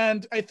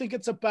I think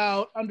it's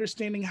about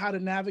understanding how to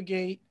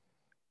navigate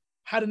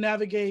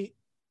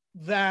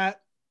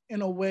that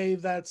in a way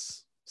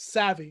that's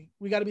savvy.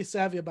 We got to be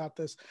savvy about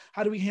this.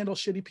 How do we handle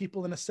shitty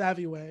people in a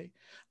savvy way?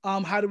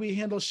 How do we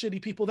handle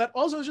shitty people that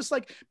also is just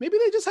like, maybe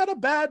they just had a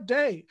bad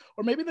day,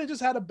 or maybe they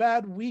just had a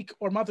bad week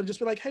or month, and just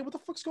be like, hey, what the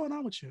fuck's going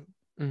on with you?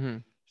 Mm-hmm.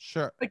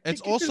 Sure. Like,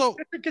 it's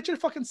get your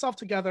fucking self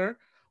together.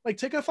 Like,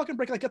 take a fucking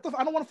break. Like, I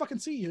don't want to fucking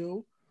see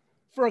you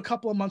for a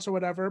couple of months or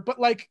whatever. But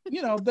like,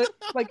 you know, that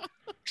like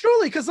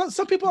truly, because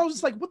some people I was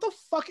just like, what the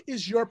fuck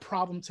is your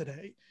problem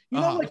today? You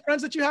know, like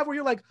friends that you have where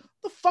you're like,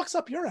 the fuck's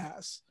up your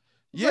ass?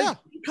 Yeah. Like,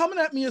 you're coming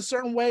at me a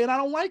certain way and I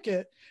don't like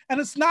it. And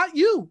it's not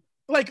you.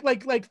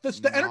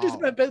 The energy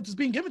that's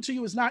being given to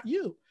you is not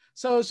you.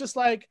 So it's just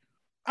like,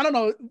 I don't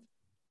know.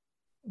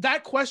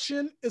 That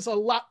question is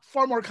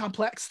far more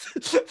complex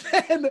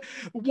than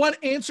one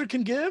answer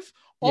can give.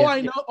 All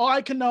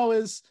I can know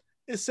is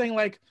saying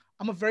like,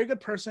 I'm a very good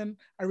person.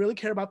 I really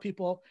care about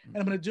people, and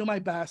I'm going to do my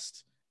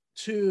best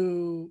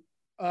to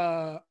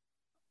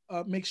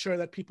make sure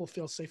that people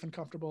feel safe and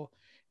comfortable,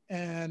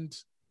 and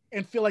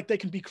feel like they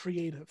can be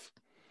creative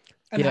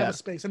and have a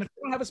space. And if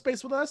they don't have a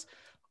space with us,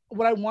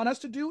 what I want us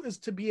to do is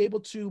to be able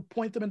to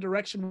point them in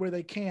direction where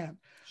they can.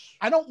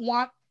 I don't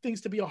want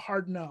things to be a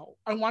hard no.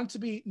 I want it to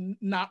be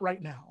not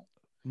right now.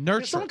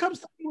 Nurture. If someone comes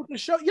to me with the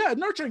show,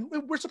 nurturing.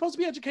 We're supposed to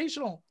be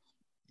educational.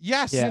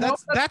 Yes,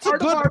 that's a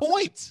good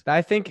point.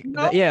 I think,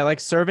 like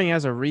serving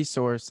as a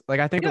resource.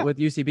 Like I think with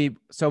UCB,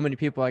 so many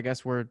people, I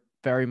guess, were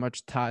very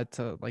much tied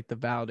to like the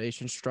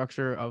validation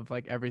structure of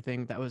like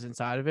everything that was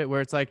inside of it, where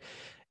it's like,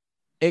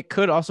 it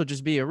could also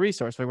just be a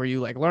resource where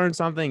you like learn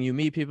something, you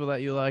meet people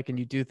that you like, and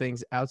you do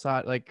things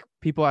outside. Like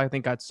people, I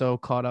think, got so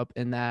caught up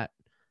in that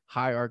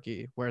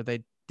hierarchy where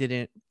they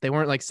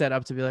weren't like set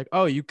up to be like,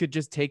 oh, you could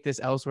just take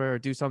this elsewhere or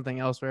do something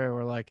elsewhere,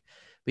 or like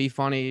be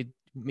funny,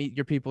 meet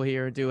your people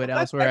here and do it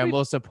elsewhere, and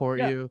we'll support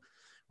you.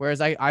 Whereas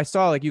I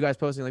saw like you guys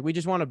posting like, we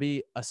just want to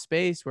be a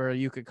space where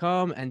you could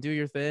come and do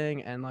your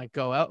thing and like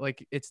go out.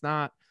 Like it's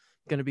not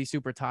going to be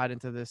super tied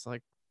into this,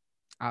 like,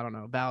 I don't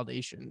know,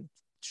 validation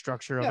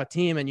structure of a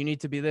team, and you need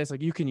to be this.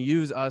 Like you can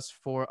use us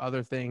for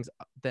other things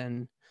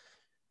than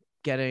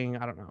getting,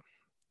 I don't know,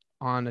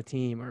 on a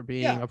team or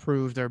being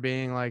approved or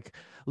being like,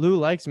 Lou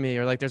likes me,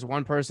 or like there's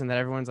one person that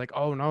everyone's like,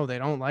 oh no, they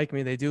don't like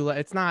me, they do.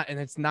 It's not, and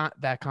it's not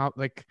that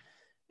like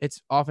it's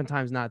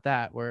oftentimes not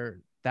that, where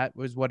that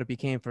was what it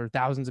became for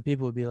thousands of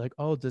people would be like,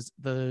 oh, does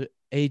the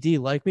AD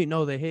like me?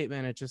 No, they hate me.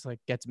 And it just like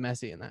gets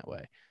messy in that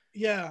way.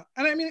 Yeah.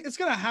 And I mean, it's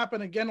going to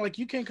happen again. Like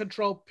you can't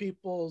control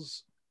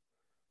people's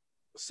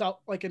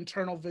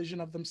internal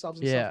vision of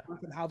themselves and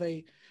and how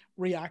they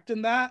react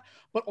in that.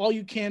 But all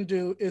you can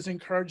do is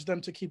encourage them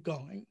to keep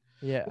going.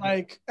 Yeah.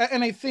 Like,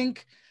 and I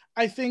think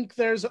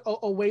there's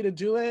a way to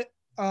do it.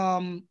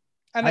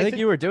 And I think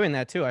you were doing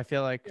that too. I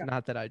feel like,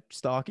 not that I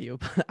stalk you,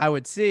 but I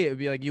would see it would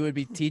be like you would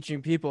be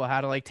teaching people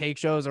how to like take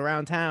shows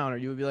around town, or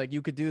you would be like,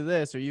 you could do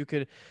this, or you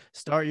could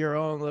start your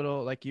own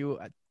little, like you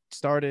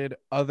started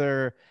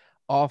other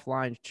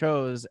offline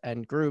shows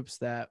and groups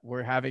that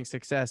were having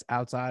success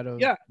outside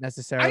of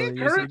necessarily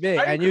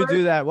UCB. And you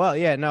do that well.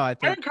 Yeah, no, I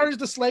encourage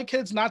the Slay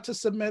Kids not to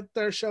submit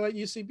their show at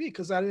UCB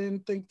because I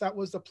didn't think that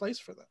was the place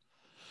for them.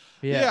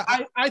 Yeah.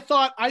 I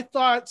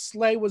thought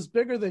Slay was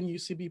bigger than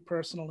UCB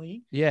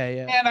personally. Yeah.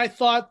 And I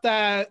thought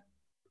that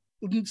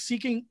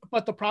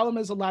but the problem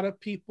is a lot of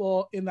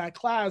people in that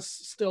class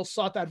still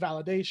sought that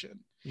validation.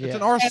 Yeah. It's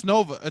an Ars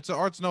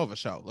Nova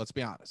show, let's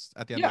be honest,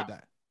 at the end of the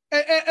day.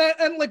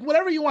 And like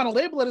whatever you want to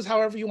label it is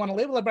however you want to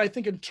label it. But I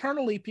think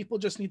internally people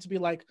just need to be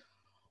like,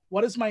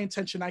 what is my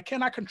intention? I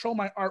cannot control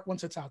my art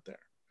once it's out there.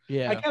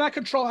 Yeah. I cannot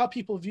control how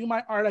people view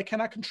my art. I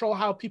cannot control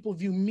how people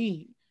view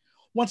me.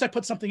 once I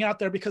put something out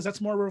there, because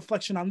that's more a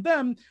reflection on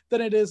them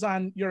than it is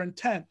on your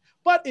intent.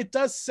 But it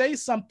does say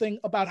something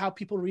about how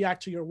people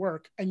react to your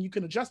work, and you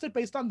can adjust it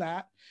based on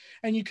that.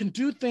 And you can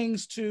do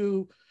things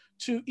to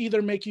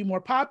either make you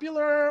more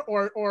popular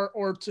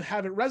or to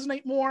have it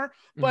resonate more,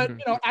 but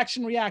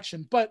action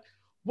reaction. But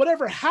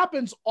whatever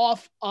happens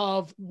off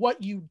of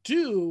what you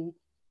do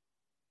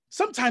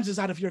sometimes is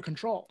out of your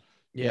control.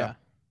 Yeah.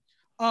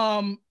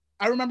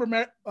 I remember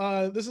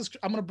I'm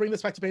going to bring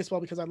this back to baseball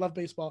because I love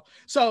baseball.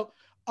 So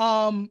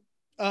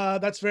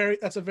that's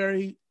a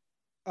very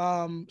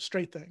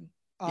straight thing.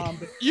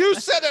 You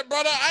said it,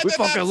 brother. We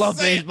fucking love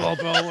baseball,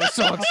 bro. We're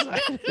so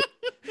excited.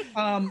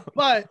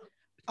 But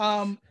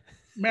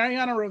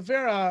Mariano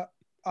Rivera,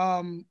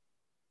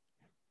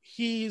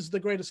 he's the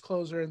greatest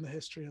closer in the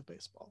history of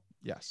baseball.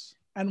 Yes.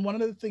 And one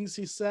of the things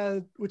he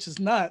said, which is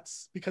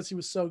nuts because he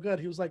was so good,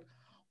 he was like,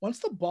 once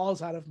the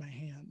ball's out of my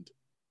hand,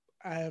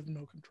 I have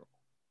no control.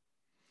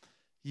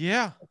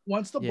 Yeah.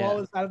 Once the ball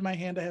is out of my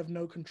hand, I have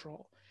no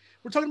control.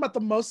 We're talking about the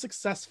most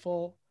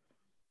successful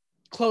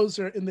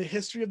closer in the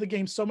history of the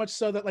game, so much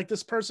so that like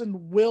this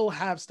person will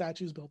have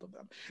statues built of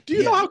them. Do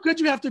you know how good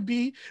you have to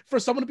be for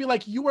someone to be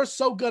like, you are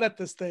so good at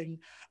this thing,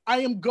 I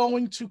am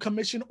going to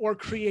commission or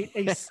create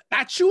a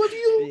statue of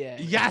you?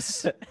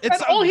 Yes. And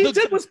all he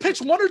did was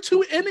pitch 1 or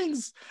 2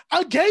 innings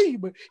a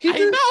game.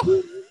 I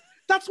know.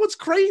 That's what's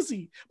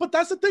crazy. But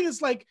that's the thing,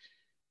 is like,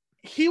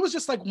 he was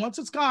just like, once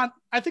it's gone,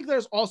 I think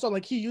there's also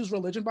like, he used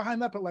religion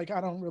behind that, but like,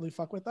 I don't really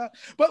fuck with that.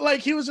 But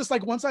like, he was just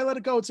like, once I let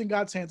it go, it's in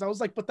God's hands. I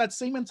was like, but that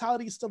same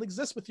mentality still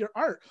exists with your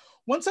art.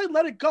 Once I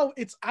let it go,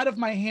 it's out of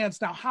my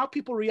hands. Now, how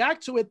people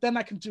react to it, then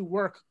I can do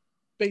work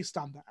based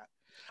on that.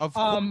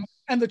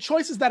 And the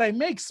choices that I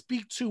make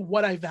speak to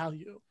what I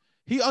value.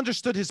 He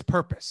understood his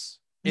purpose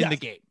in the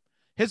game.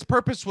 His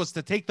purpose was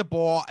to take the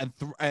ball and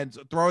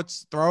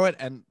throw it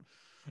and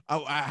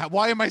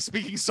why am I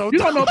speaking so? You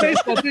don't know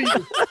baseball, do you?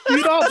 Do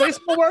you know how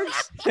baseball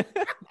works?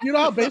 You know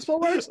how baseball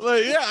works?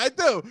 Yeah, I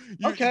do.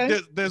 Okay.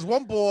 There's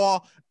one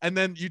ball, and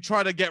then you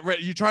try to get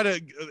ready. You try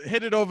to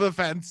hit it over the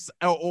fence,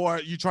 or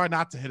you try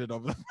not to hit it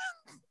over the fence.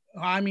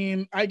 I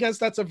mean, I guess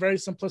that's a very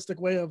simplistic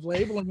way of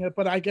labeling it,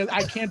 but I guess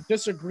I can't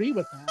disagree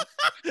with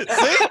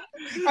that.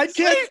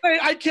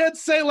 I can't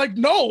say like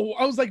no.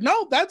 I was like,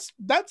 no, that's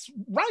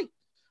right.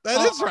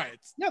 That is right.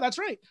 Yeah, that's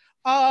right.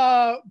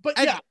 But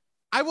yeah.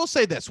 I will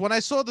say this: when I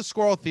saw the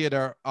Squirrel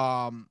Theater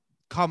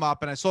come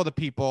up and I saw the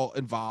people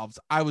involved,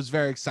 I was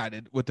very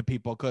excited with the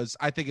people, because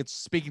I think it's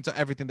speaking to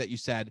everything that you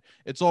said.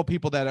 It's all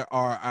people that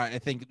are I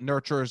think,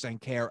 nurturers and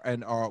care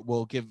and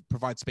will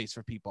provide space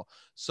for people.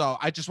 So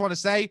I just want to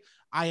say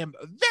I am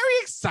very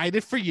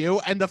excited for you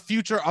and the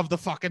future of the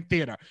fucking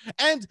theater.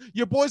 And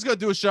your boy's gonna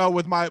do a show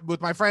with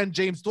my friend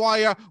James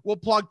Dwyer. We'll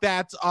plug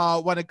that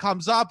when it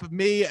comes up.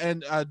 Me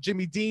and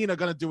Jimmy Dean are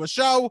gonna do a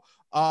show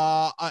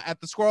at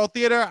the Squirrel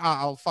Theater.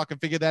 I'll fucking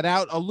figure that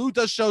out. Lou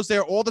does shows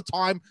there all the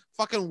time.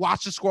 Fucking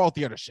watch the Squirrel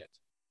Theater shit.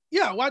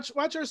 Yeah, watch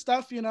our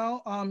stuff,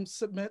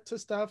 submit to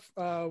stuff.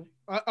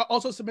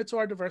 Also submit to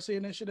our diversity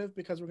initiative,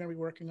 because we're going to be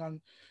working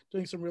on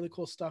doing some really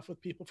cool stuff with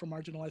people from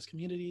marginalized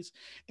communities.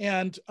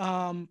 And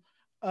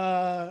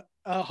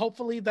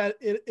hopefully that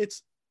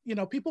it's,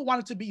 people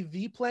want it to be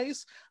the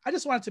place. I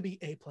just want it to be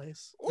a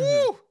place.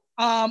 Ooh.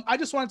 I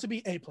just want it to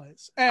be a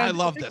place. And I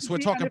love this. We're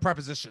talking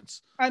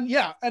prepositions. And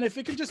if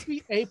it can just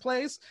be a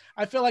place,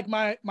 I feel like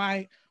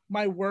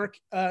my work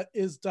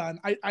is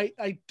done.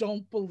 I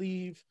don't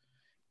believe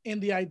in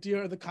the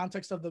idea or the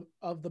context of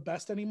the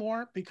best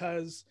anymore,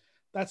 because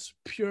that's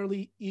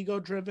purely ego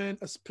driven,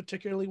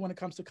 particularly when it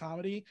comes to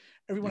comedy.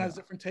 Everyone has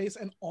different tastes,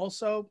 and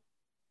also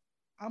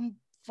I'm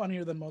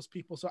funnier than most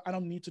people, so I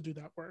don't need to do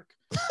that work.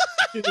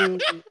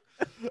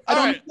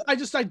 I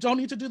don't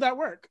need to do that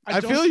work.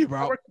 I feel you,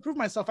 bro. Work to prove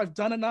myself. I've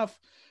done enough.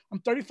 I'm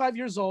 35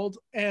 years old,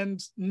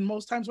 and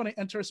most times when I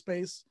enter a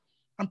space,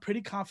 I'm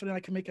pretty confident I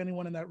can make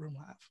anyone in that room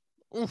laugh.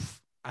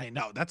 Oof, I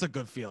know. That's a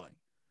good feeling.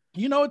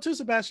 You know it too,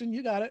 Sebastian.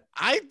 You got it.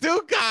 I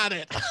do got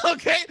it.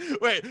 Okay.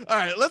 Wait. All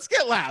right. Let's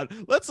get loud.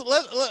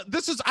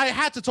 I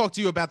had to talk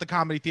to you about the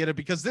Comedy Theater,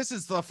 because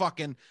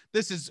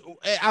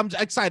I'm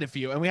excited for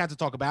you, and we had to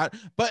talk about it.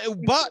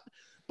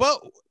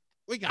 But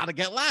we got to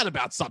get loud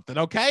about something.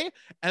 Okay.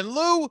 And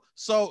Lou,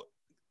 so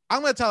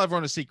I'm going to tell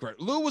everyone a secret.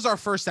 Lou was our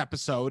first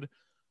episode.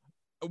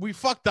 We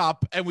fucked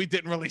up and we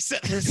didn't release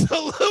it.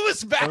 So Lou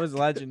is back. It was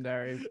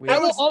legendary. We I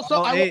will all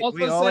also say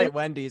ate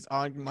Wendy's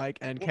on mic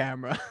and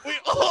camera. We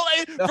all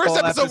ate. First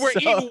episode.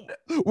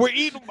 We're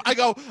eating. I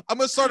go, I'm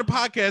gonna start a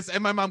podcast,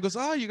 and my mom goes,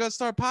 "Oh, you gotta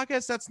start a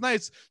podcast? That's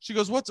nice." She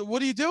goes, "What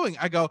are you doing?"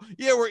 I go,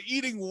 "Yeah, we're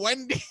eating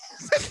Wendy's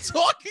and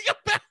talking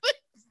about it."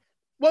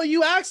 Well,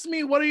 you asked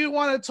me, what do you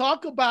want to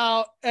talk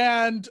about?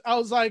 And I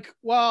was like,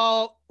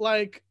 well,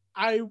 like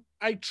I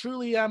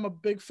truly am a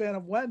big fan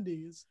of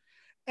Wendy's.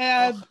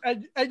 And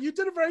you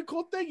did a very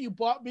cool thing. You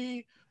bought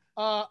me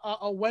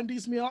a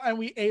Wendy's meal, and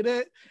we ate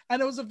it,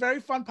 and it was a very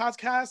fun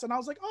podcast. And I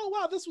was like, oh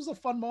wow, this was a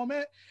fun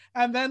moment.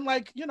 And then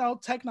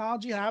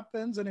technology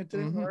happens and it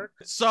didn't work.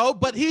 So,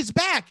 but he's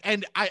back.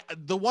 And I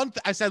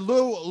said,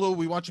 Lou,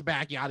 we want you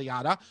back, yada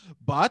yada.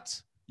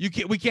 But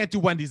We can't do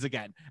Wendy's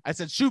again. I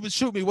said,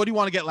 shoot me. What do you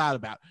want to get loud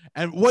about?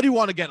 And what do you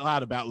want to get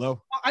loud about,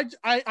 Lou?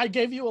 I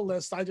gave you a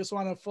list. I just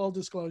want a full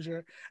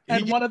disclosure.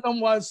 And one of them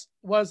was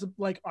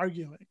like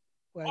arguing.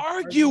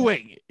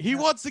 Arguing. He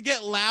wants to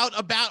get loud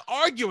about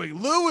arguing.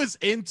 Lou is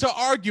into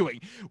arguing,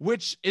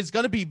 which is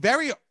going to be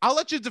I'll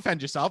let you defend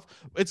yourself.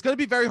 It's going to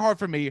be very hard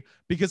for me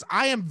because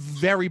I am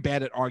very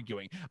bad at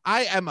arguing.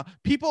 I am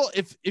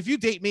if you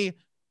date me,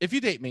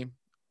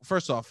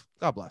 first off,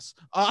 God bless.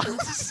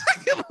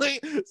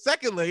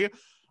 Secondly,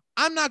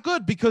 I'm not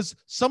good because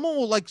someone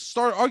will like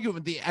start arguing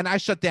with me and I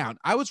shut down.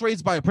 I was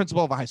raised by a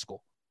principal of a high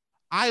school.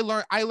 I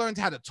learned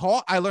how to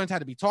talk. I learned how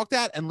to be talked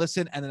at and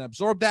listen and then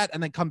absorb that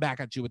and then come back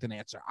at you with an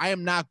answer. I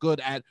am not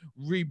good at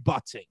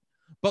rebutting.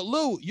 But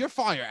Lou, you're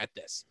fire at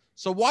this.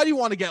 So why do you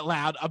want to get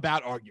loud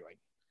about arguing?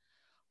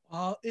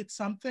 Well, it's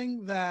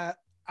something that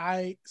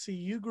I see.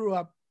 You grew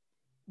up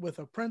with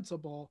a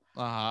principal.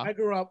 I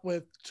grew up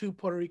with 2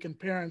 Puerto Rican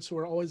parents who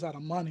were always out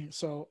of money.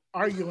 So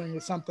arguing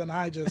is something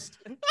I just,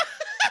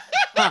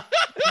 I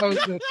was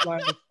just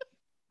like,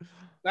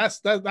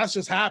 that's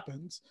just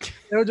happens.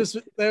 They were just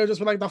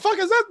like, the fuck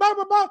is this? Blah,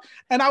 blah, blah.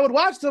 And I would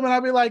watch them and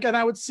I'd be like, and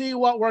I would see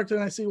what worked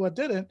and I see what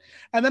didn't.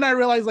 And then I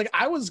realized like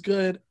I was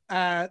good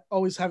at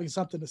always having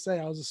something to say.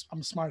 I'm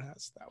a smart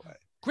ass that way.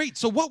 Great.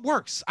 So what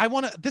works?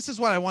 This is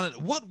what I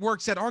wanted. What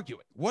works at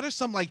arguing? What are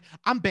some like,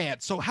 I'm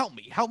bad. So help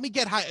me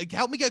get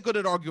good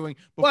at arguing.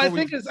 Well,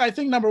 I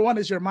think number one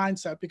is your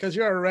mindset, because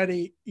you're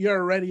already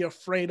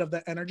afraid of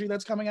the energy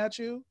that's coming at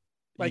you.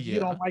 Like you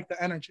don't like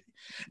the energy.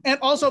 And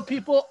also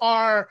people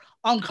are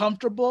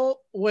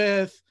uncomfortable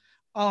with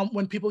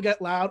when people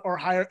get loud or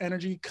higher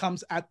energy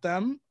comes at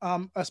them,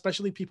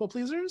 especially people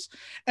pleasers.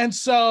 And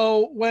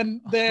so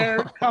when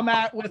they're come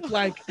at with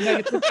like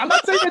negative, I'm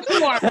not saying that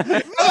you are.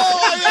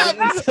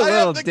 It's a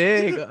little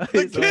dig.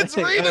 The kid's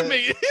reading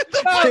me.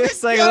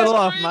 It's like a little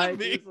off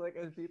mic. It's like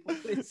a people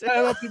pleaser.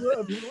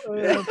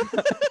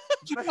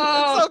 It's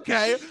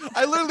okay.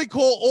 I literally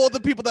call all the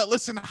people that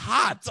listen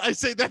hot. I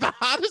say they're the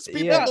hottest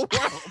people in the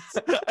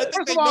world. I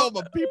think they know I'm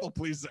a people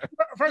pleaser.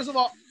 First of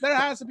all, there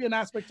has to be an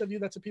aspect of you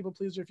that's a people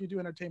pleaser if you do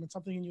entertainment.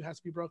 Something in you has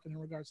to be broken in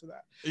regards to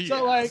that. Yes.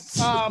 So like,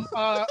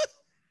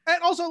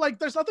 and also like,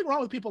 there's nothing wrong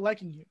with people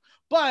liking you.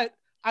 But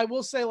I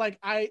will say like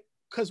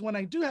because when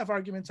I do have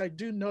arguments, I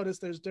do notice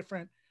there's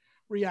different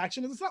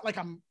reactions. It's not like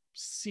I'm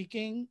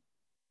seeking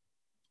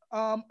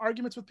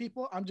arguments with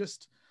people. I'm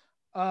just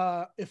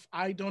if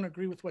I don't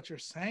agree with what you're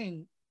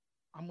saying,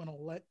 I'm gonna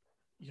let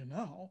you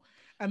know.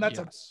 And that's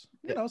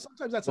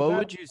sometimes that's what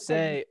would you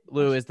say,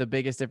 Lou, is the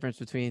biggest difference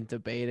between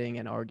debating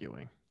and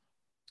arguing?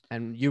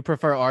 And you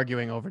prefer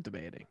arguing over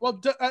debating?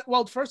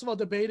 Well, first of all,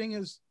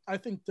 I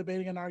think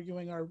debating and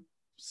arguing are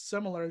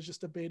similar. It's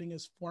just debating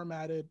is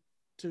formatted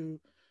to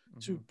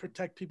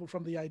protect people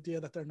from the idea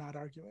that they're not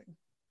arguing.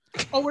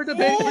 Oh, we're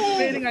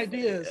debating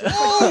ideas.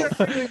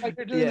 It's like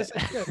you're doing the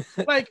same shit.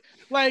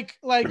 Like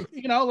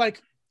you know,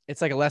 like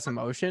it's like a less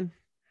emotion.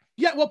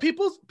 Yeah, well,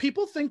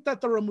 people think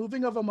that the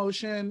removing of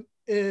emotion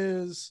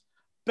is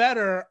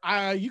better.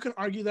 You can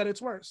argue that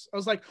it's worse. I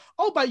was like,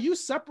 oh, by you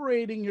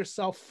separating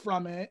yourself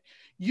from it,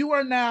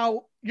 you're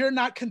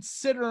not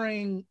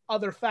considering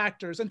other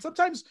factors. And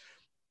sometimes,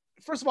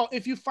 first of all,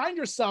 if you find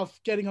yourself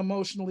getting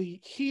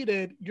emotionally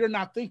heated, you're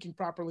not thinking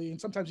properly, and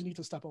sometimes you need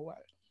to step away.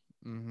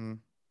 Mm-hmm.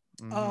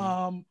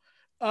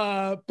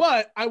 Mm-hmm.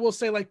 But I will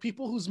say, like,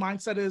 people whose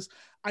mindset is,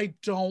 I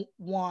don't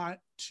want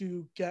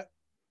to get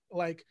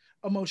like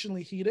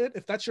emotionally heated.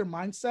 If that's your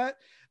mindset,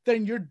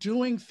 then you're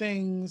doing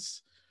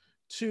things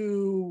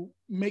to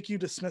make you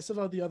dismissive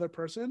of the other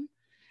person.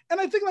 And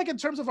I think like in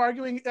terms of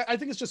arguing, I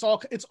think it's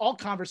all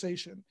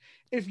conversation.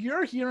 If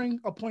you're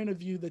hearing a point of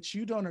view that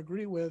you don't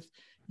agree with,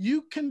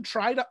 you can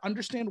try to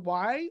understand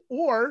why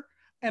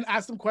and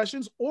ask them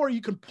questions, or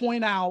you can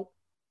point out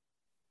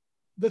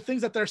the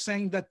things that they're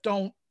saying that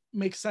don't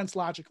make sense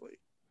logically.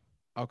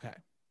 Okay.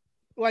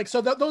 Like,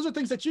 so those are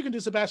things that you can do,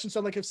 Sebastian.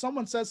 So like if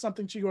someone says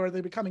something to you or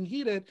they're becoming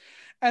heated,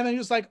 and then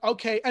you're just like,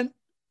 okay, and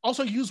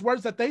also use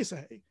words that they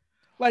say.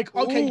 Like,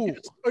 okay,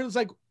 it's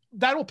like,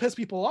 that will piss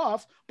people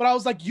off. But I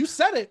was like, you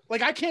said it.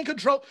 Like, I can't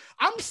control.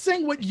 I'm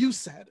saying what you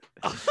said.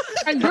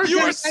 And you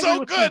are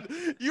so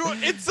good. You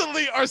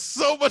instantly are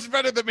so much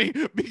better than me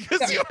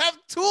because you have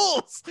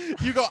tools.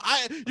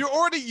 You're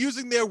already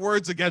using their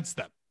words against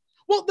them.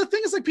 Well, the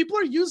thing is, like, people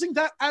are using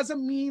that as a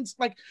means.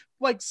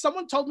 Like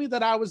someone told me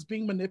that I was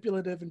being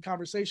manipulative in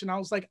conversation. I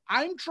was like,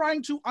 I'm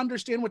trying to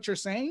understand what you're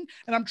saying,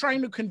 and I'm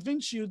trying to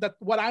convince you that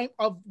what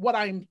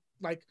I'm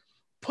like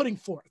putting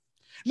forth.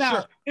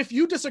 Now, if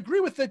you disagree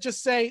with it,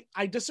 just say,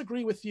 I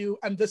disagree with you,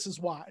 and this is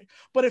why.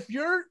 But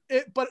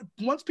but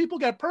once people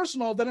get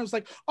personal, then it's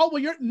like, oh,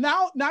 well, you're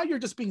now you're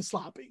just being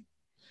sloppy.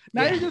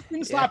 Now you're just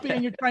being sloppy,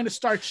 and you're trying to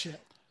start shit.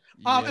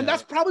 And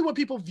that's probably what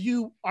people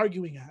view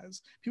arguing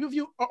as. People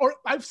view, or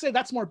I'd say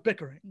that's more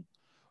bickering.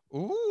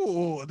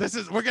 Ooh,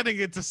 we're getting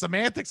into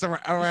semantics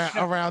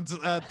around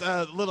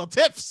little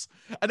tiffs.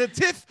 And a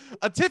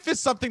tiff is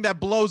something that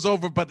blows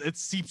over, but it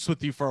seeps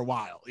with you for a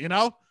while, you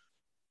know?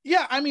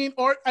 Yeah,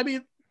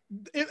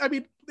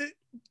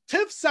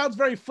 Tiff sounds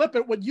very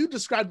flippant. What you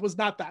described was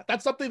not that.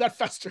 That's something that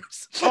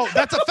festers. Oh,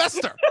 that's a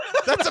fester.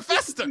 That's a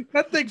fester.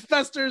 That thing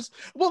festers.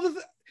 Well,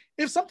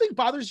 if something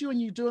bothers you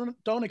and you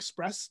don't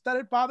express that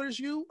it bothers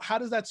you, how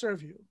does that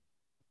serve you?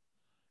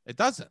 It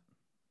doesn't.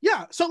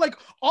 Yeah. So like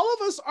all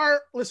of us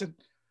are, listen,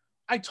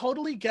 I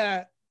totally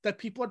get that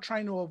people are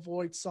trying to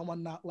avoid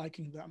someone not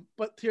liking them.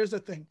 But here's the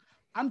thing.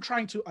 I'm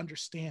trying to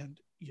understand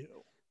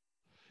you.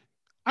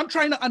 I'm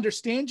trying to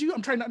understand you.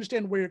 I'm trying to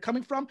understand where you're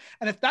coming from.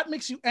 And if that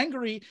makes you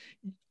angry,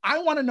 I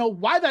want to know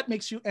why that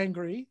makes you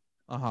angry.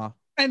 Uh-huh.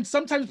 And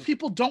sometimes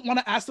people don't want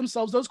to ask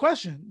themselves those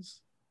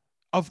questions.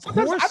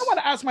 Sometimes I don't want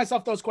to ask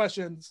myself those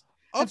questions.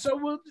 And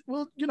so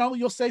we'll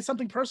you'll say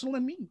something personal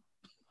and mean.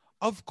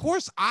 Of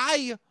course,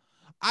 I've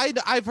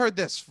heard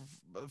this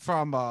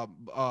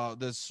from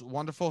this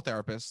wonderful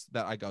therapist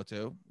that I go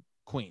to,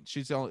 Queen.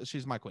 She's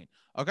my queen.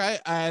 Okay.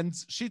 And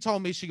she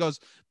told me, she goes,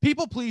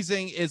 people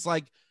pleasing is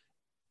like,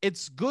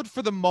 it's good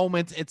for the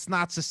moment. It's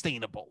not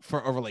sustainable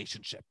for a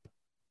relationship.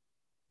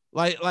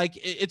 Like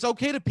it's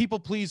okay to people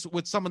please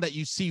with someone that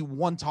you see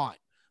one time,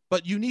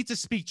 but you need to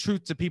speak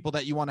truth to people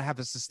that you want to have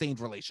a sustained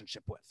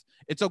relationship with.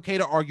 It's okay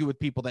to argue with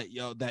people that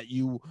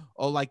you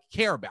like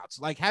care about.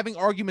 So like having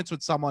arguments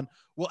with someone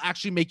will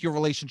actually make your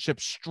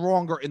relationship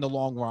stronger in the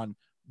long run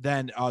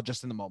than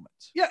just in the moment.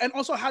 Yeah. And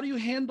also, how do you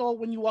handle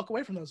when you walk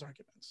away from those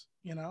arguments?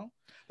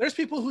 There's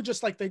people who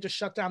just like, they just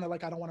shut down. They're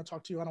like, I don't want to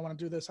talk to you. I don't want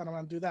to do this. I don't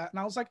want to do that. And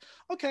I was like,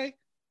 okay,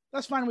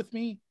 that's fine with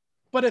me.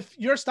 But if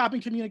you're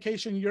stopping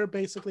communication, you're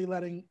basically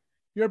letting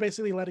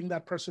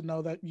that person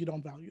know that you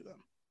don't value them.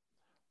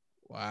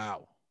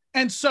 Wow.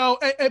 And so,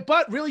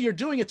 but really you're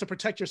doing it to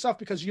protect yourself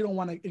because you don't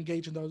want to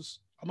engage in those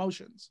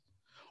emotions,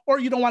 or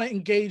you don't want to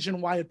engage in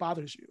why it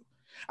bothers you.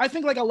 I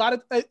think like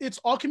it's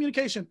all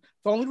communication.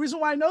 The only reason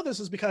why I know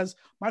this is because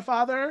my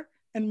father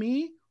and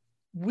me,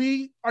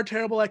 we are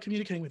terrible at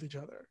communicating with each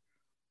other.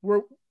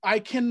 I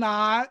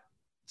cannot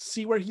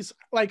see where he's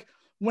like,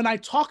 when I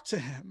talk to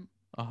him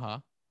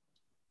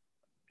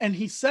and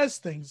he says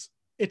things,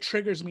 it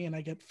triggers me and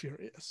I get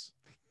furious.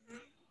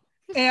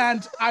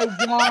 And I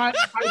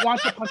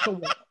want to punch a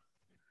wall.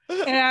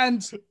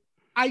 And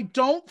I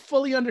don't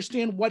fully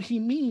understand what he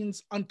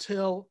means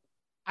until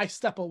I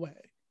step away.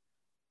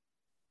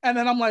 And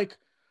then I'm like,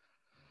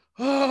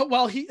 oh,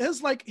 well, he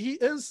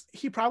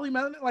probably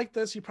meant it like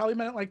this. He probably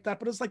meant it like that.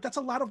 But it's like, that's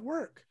a lot of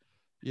work.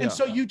 Yeah. And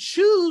so you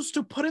choose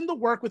to put in the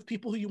work with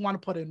people who you want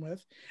to put in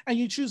with, and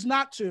you choose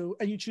not to,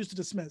 and you choose to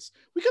dismiss.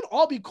 We could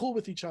all be cool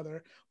with each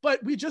other,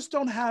 but we just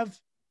don't have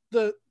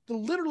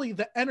literally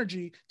the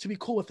energy to be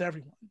cool with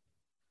everyone.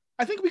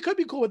 I think we could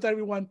be cool with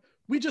everyone.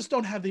 We just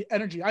don't have the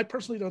energy. I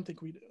personally don't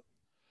think we do.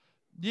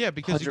 Yeah,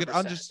 because 100%. You could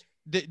understand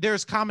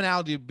there's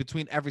commonality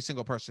between every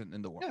single person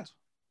in the world. Yeah.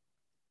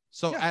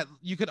 So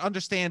you could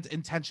understand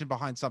intention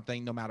behind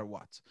something no matter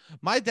what.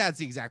 My dad's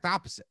the exact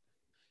opposite.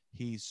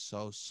 He's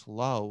so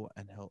slow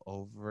and he'll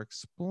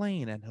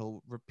over-explain and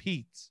he'll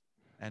repeat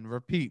and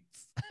repeat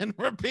and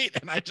repeat.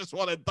 And I just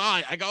want to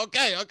die. I go,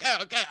 okay.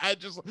 I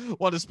just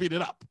want to speed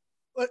it up.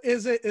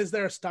 Is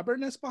there a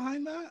stubbornness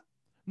behind that?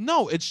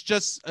 No, it's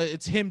just,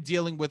 it's him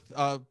dealing with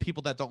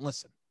people that don't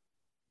listen.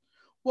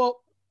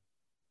 Well,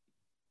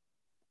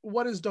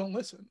 what is don't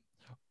listen?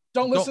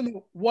 Don't listen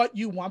to what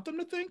you want them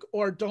to think,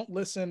 or don't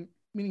listen,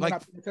 meaning like,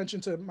 not paying attention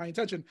to my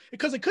intention.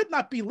 Because it could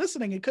not be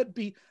listening. It could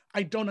be,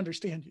 I don't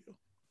understand you.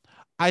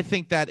 I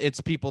think that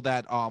it's people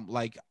that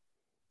like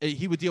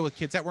he would deal with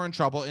kids that were in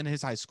trouble in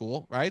his high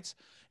school, right?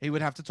 He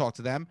would have to talk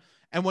to them.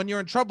 And when you're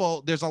in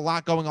trouble, there's a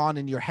lot going on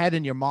in your head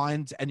and your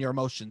mind and your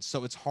emotions.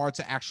 So it's hard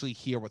to actually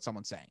hear what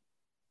someone's saying.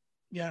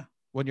 Yeah.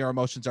 When your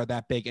emotions are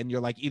that big and you're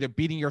like either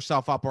beating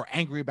yourself up or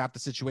angry about the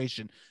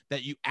situation,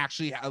 that you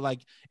actually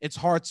like, it's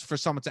hard for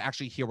someone to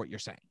actually hear what you're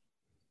saying.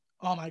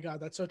 Oh my God,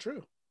 that's so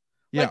true.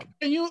 Yeah. Like,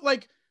 and you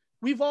like,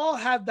 we've all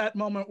had that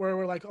moment where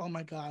we're like, oh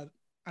my God,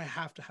 I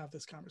have to have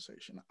this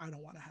conversation. I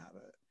don't want to have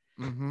it.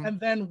 Mm-hmm. And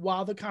then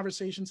while the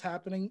conversation's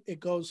happening, it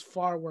goes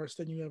far worse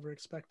than you ever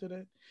expected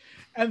it.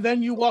 And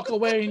then you walk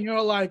away and you're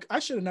like, I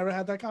should have never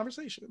had that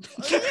conversation.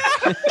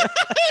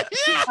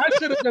 I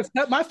should have just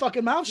kept my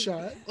fucking mouth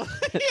shut.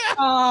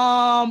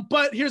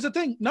 But here's the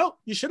thing. No,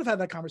 you should have had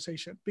that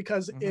conversation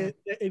because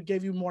it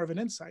gave you more of an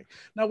insight.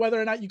 Now, whether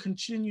or not you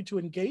continue to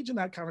engage in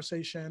that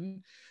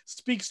conversation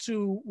speaks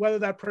to whether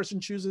that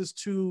person chooses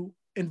to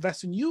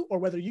invest in you or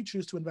whether you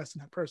choose to invest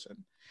in that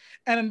person.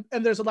 And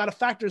there's a lot of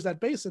factors that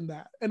base in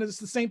that. And it's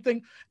the same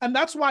thing. And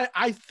that's why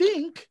I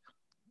think,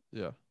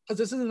 because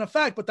this isn't a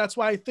fact, but that's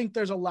why I think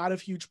there's a lot of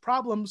huge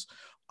problems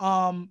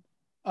that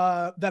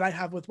I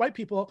have with white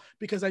people,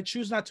 because I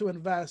choose not to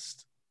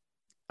invest.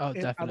 Oh,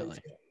 definitely.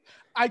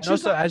 I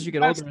choose also, as you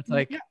get older, it's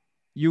like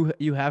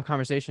you have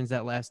conversations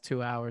that last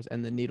 2 hours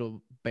and the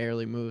needle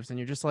barely moves. And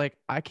you're just like,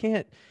 I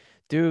can't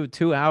do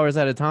 2 hours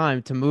at a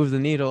time to move the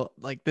needle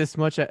like this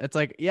much. It's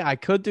like, yeah, I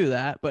could do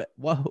that, but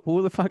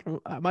who the fuck,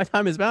 my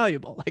time is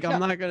valuable. Like, I'm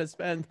not going to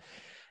spend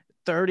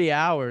 30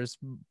 hours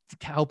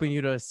helping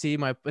you to see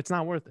it's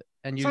not worth it.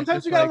 And you sometimes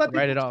just you gotta like, let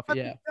write it people, off.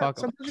 Yeah, fuck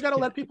 'em. sometimes you gotta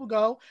let people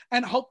go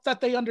and hope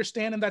that they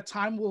understand, and that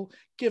time will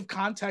give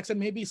context, and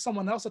maybe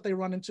someone else that they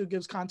run into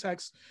gives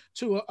context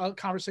to a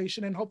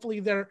conversation, and hopefully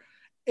they're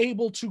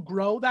able to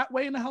grow that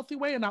way in a healthy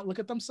way and not look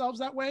at themselves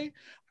that way.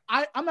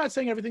 I'm not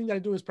saying everything that I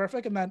do is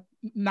perfect, and that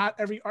not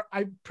every,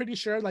 I'm pretty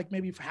sure like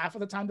maybe half of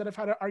the time that I've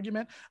had an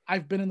argument,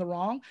 I've been in the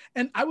wrong.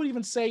 And I would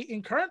even say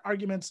in current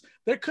arguments,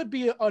 there could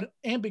be an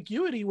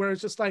ambiguity where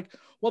it's just like,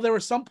 well, there were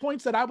some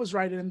points that I was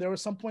right in, there were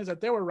some points that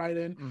they were right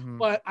in,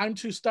 but I'm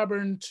too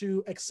stubborn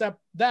to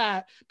accept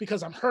that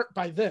because I'm hurt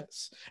by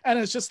this. And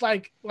it's just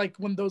like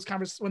when those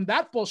when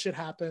that bullshit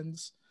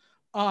happens,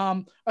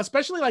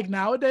 especially like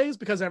nowadays,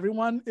 because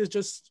everyone is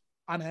just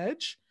on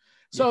edge.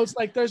 So it's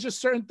like there's just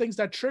certain things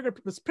that trigger,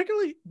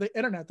 particularly the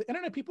internet. The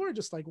internet people are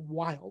just like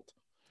wild.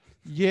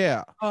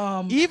 Yeah.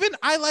 Even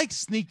I like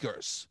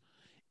sneakers.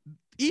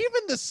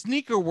 Even the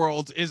sneaker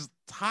world is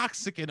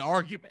toxic in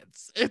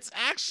arguments. It's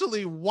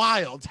actually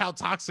wild how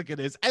toxic it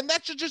is. And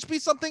that should just be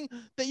something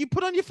that you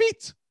put on your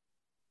feet.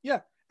 Yeah.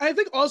 And I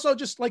think also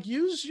just like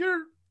use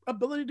your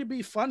ability to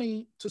be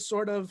funny to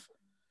sort of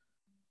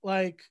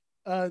like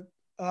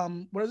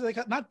what is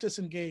it? Not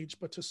disengage,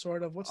 but to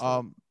sort of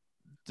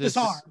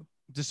disarm.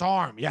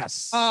 Disarm,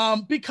 yes.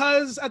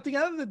 Because at the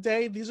end of the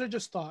day, these are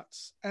just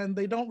thoughts and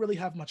they don't really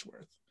have much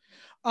worth.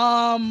 You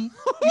know,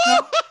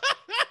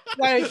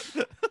 like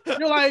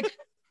you're like,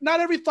 not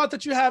every thought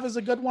that you have is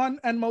a good one,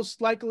 and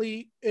most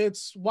likely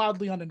it's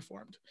wildly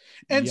uninformed.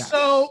 And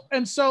so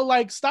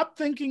like stop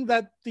thinking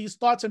that these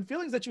thoughts and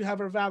feelings that you have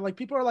are valid. Like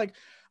people are like,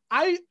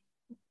 I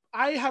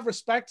have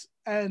respect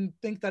and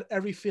think that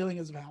every feeling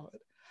is valid.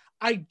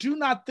 I do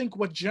not think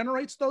what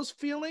generates those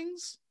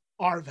feelings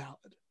are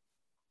valid.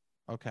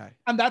 Okay.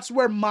 And that's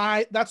where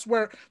I,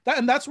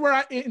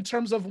 in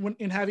terms of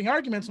in having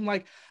arguments, I'm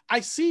like,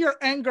 I see your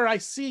anger, I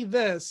see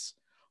this,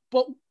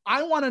 but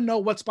I want to know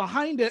what's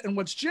behind it and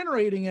what's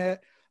generating it.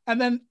 And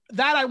then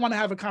that I want to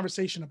have a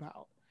conversation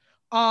about.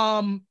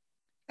 And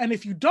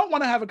if you don't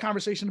want to have a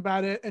conversation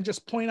about it and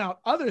just point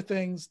out other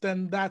things,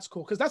 then that's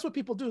cool. Cause that's what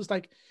people do is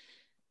like,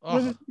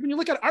 when you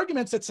look at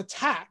arguments, it's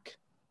attack.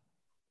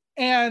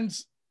 And,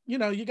 you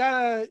know, you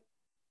gotta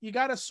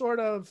sort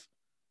of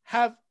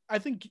have, I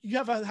think you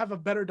have a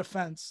better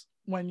defense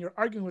when you're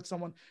arguing with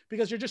someone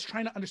because you're just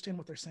trying to understand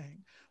what they're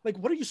saying. Like,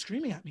 what are you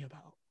screaming at me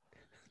about?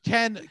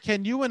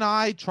 Can you and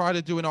I try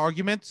to do an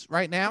argument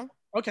right now?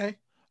 Okay.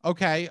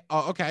 Okay.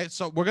 Okay.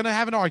 So we're going to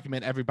have an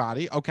argument,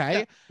 everybody. Okay.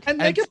 Yeah. And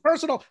make it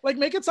personal. Like,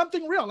 make it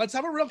something real. Let's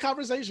have a real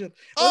conversation.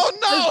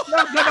 No.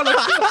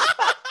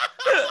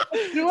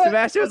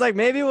 Sebastian was like,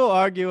 maybe we'll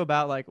argue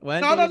about like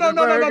when. No,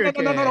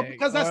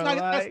 because that's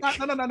not.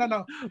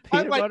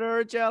 Peanut butter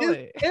or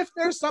jelly. If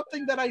there's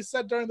something that I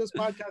said during this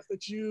podcast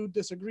that you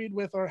disagreed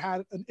with or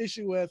had an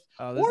issue with,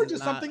 or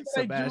just something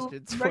that I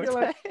do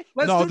regular.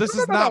 No, this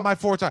is not my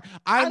forte.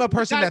 I'm a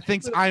person that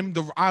thinks I'm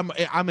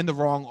in the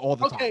wrong all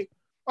the time.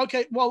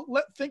 Okay. Well,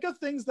 think of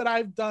things that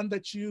I've done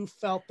that you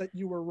felt that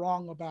you were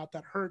wrong about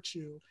that hurt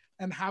you,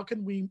 and how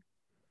can we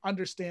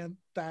understand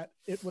that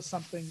it was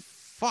something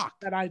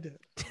that I did?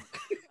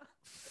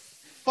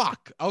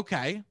 Fuck.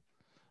 Okay.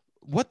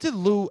 What did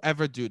Lou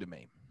ever do to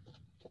me?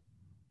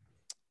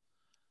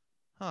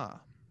 I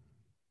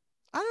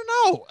don't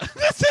know.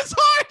 This is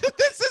hard.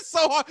 This is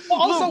so hard.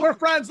 Well, also, we're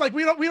friends. Like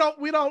we're not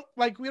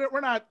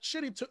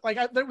shitty to like.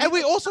 And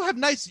we also have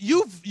nice.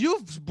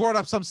 You've brought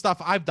up some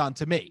stuff I've done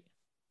to me.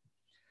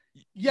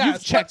 Yeah,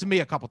 you've checked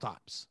me a couple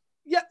times.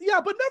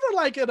 Yeah, but never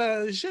like in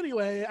a shitty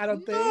way. I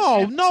don't think.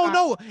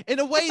 No. In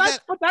a way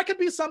but that could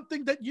be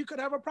something that you could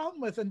have a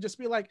problem with, and just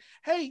be like,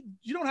 "Hey,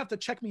 you don't have to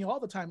check me all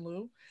the time,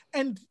 Lou."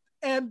 And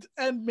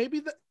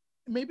maybe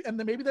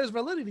there's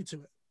validity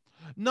to it.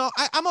 No,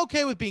 I'm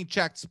okay with being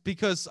checked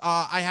because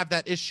I have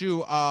that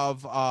issue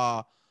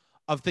of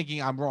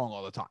thinking I'm wrong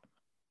all the time.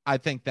 I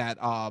think that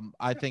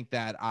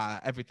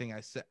everything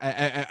I say,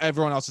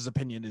 everyone else's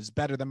opinion is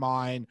better than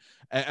mine.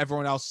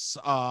 Everyone else,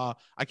 I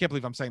can't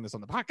believe I'm saying this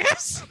on the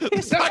podcast.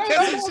 This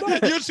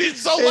podcast is usually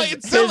so late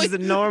and silly. His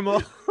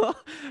normal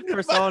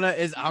persona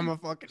is I'm a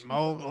fucking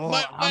mogul.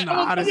 I'm the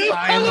hottest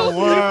guy in the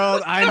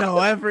world. I know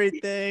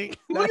everything.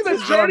 Look at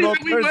the journey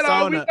that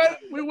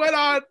we went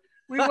on.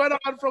 We went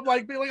on from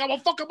like being like, I'm a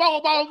fucking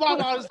blah, blah, blah,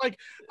 blah. I was like,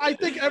 I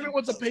think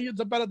everyone's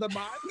opinions are better than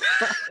mine.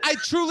 I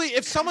truly,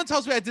 if someone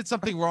tells me I did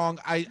something wrong,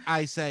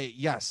 I say,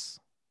 yes,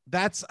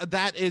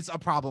 that is a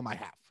problem I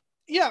have.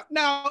 Yeah.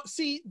 Now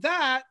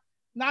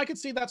I can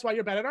see that's why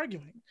you're bad at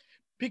arguing,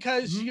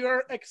 because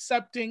you're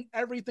accepting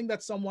everything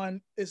that someone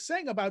is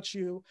saying about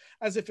you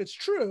as if it's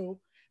true.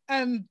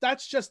 And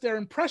that's just their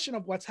impression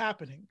of what's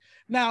happening.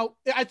 Now,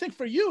 I think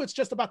for you, it's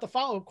just about the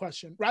follow-up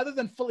question. Rather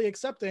than fully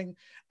accepting,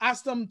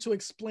 ask them to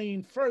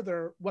explain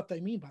further what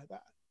they mean by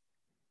that.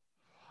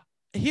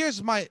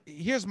 Here's my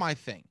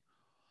thing.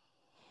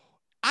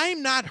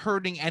 I'm not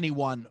hurting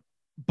anyone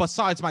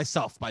besides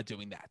myself by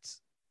doing that.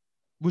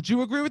 Would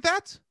you agree with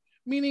that?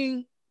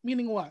 Meaning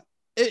what?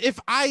 if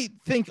I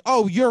think,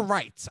 oh, you're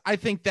right. I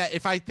think that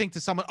if I think to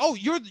someone, oh,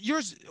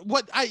 yours,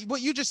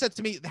 what you just said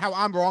to me, how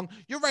I'm wrong,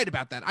 you're right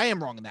about that. I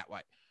am wrong in that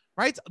way,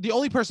 right? The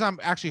only person I'm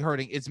actually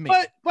hurting is me.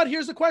 But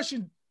here's the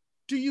question: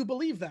 do you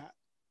believe that?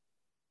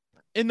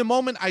 In the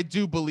moment, I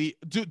do believe.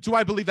 Do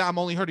I believe that I'm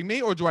only hurting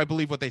me, or do I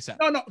believe what they said?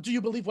 No. Do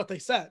you believe what they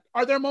said?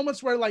 Are there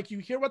moments where like you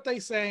hear what they're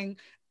saying,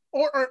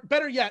 or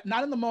better yet,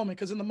 not in the moment,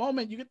 because in the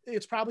moment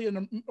it's probably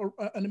an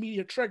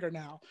immediate trigger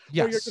now,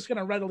 yes. where you're just going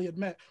to readily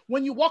admit.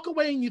 When you walk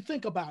away and you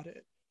think about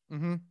it,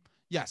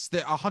 yes,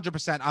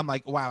 100%. I'm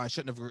like, wow, I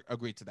shouldn't have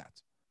agreed to that.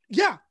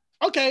 Yeah.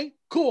 Okay.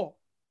 Cool.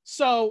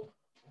 So,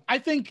 I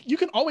think you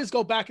can always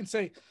go back and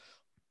say,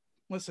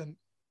 "Listen,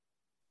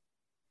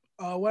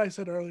 what I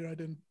said earlier, I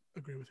didn't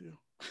agree with you."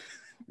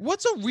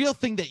 What's a real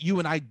thing that you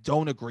and I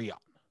don't agree on?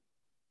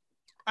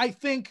 I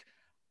think,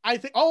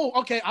 oh,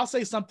 okay, I'll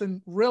say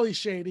something really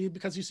shady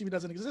because UCB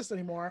doesn't exist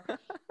anymore.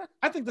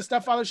 I think the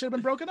Stepfathers should have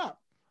been broken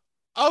up.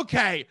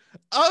 Okay.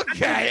 Now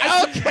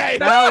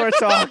we're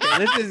talking.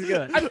 This is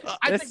good. I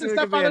think the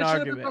Stepfathers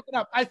should have been broken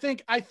up. I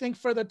think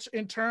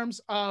in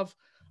terms of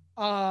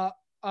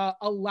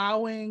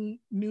allowing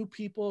new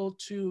people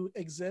to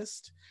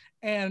exist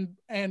and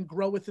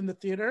grow within the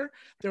theater,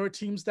 there were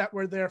teams that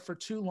were there for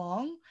too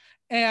long,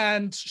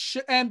 and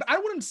I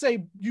wouldn't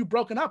say you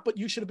broken up, but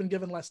you should have been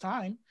given less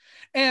time,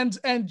 and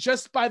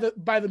just by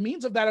the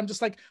means of that, I'm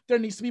just like, there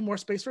needs to be more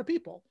space for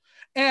people,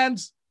 and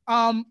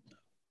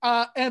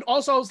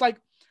also I was like,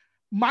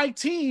 my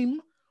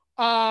team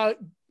got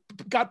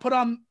put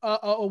on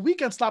a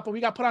weekend slot, but we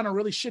got put on a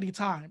really shitty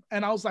time,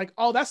 and I was like,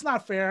 oh, that's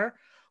not fair.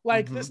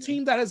 Like this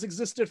team that has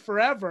existed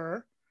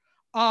forever,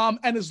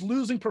 and is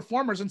losing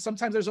performers, and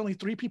sometimes there's only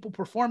 3 people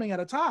performing at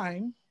a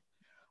time,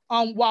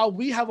 while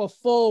we have a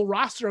full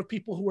roster of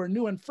people who are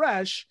new and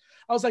fresh.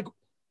 I was like,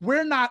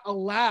 we're not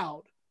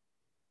allowed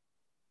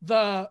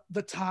the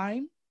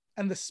time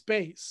and the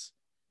space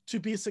to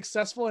be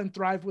successful and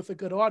thrive with a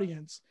good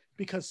audience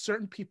because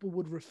certain people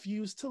would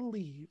refuse to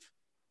leave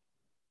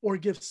or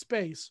give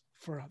space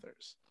for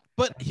others.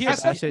 But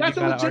here's that's a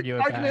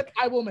legit argument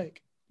I will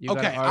make.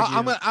 Okay,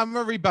 I'm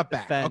gonna rebut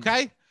back.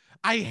 Okay,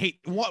 I hate.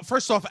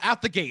 First off,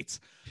 out the gate,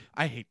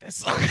 I hate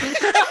this. I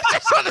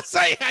just want to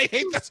say I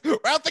hate this. We're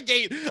out the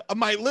gate.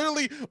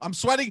 I'm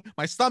sweating,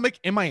 my stomach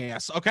in my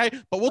ass. Okay,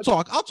 but we'll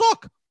talk. I'll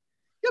talk.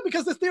 Yeah,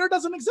 because the theater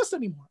doesn't exist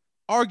anymore.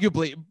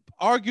 Arguably,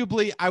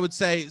 I would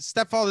say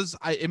Stepfathers,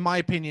 in my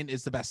opinion,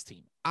 is the best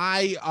team.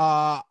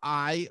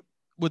 I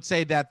would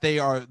say that they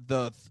are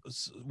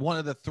one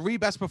of the 3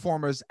 best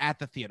performers at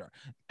the theater,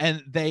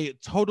 and they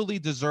totally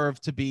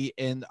deserve to be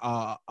in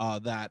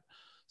that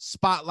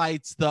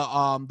spotlights,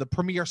 the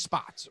premiere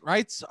spots,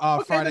 right?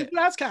 Okay, Friday.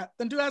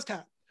 Then do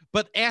ASCAT.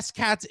 But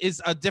ASCAT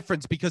is a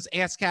difference because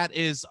ASCAT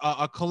is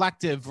a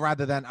collective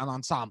rather than an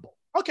ensemble.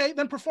 Okay,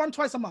 then perform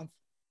twice a month.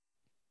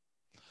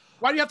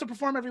 Why do you have to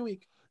perform every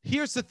week?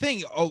 Here's the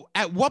thing. Oh,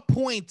 at what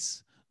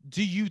point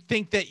do you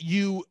think that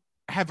you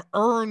have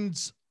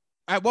earned?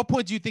 At what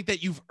point do you think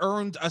that you've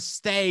earned a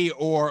stay,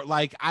 or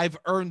like I've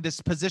earned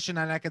this position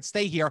and I can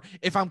stay here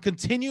if I'm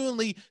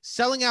continually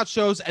selling out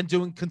shows and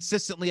doing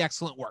consistently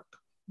excellent work?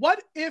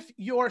 What if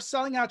you're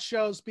selling out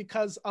shows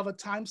because of a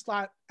time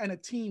slot and a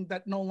team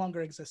that no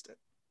longer existed?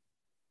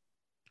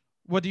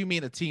 What do you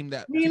mean a team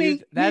that?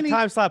 Meaning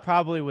time slot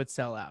probably would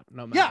sell out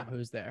no matter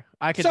who's there.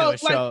 I could do a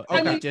show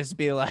and just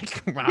be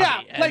like,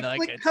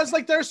 because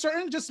there are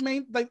certain just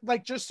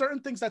certain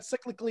things that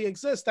cyclically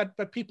exist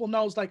that people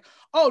knows, like,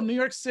 oh, New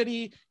York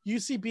City,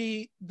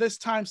 UCB, this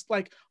time's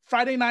like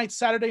Friday nights,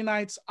 Saturday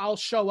nights, I'll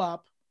show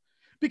up,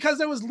 because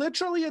there was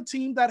literally a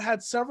team that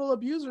had several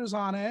abusers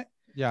on it.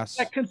 Yes.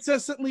 That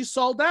consistently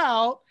sold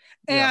out.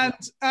 And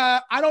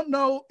I don't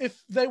know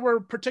if they were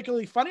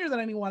particularly funnier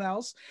than anyone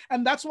else.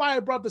 And that's why I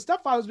brought the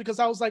Stepfathers, because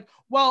I was like,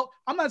 well,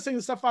 I'm not saying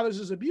the Stepfathers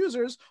is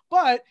abusers,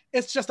 but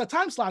it's just a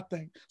time slot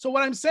thing. So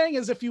what I'm saying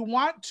is, if you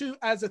want to,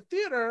 as a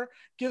theater,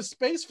 give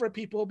space for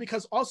people,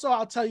 because also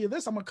I'll tell you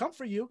this, I'm going to come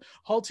for you.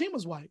 Whole team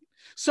was white.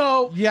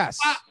 So yes,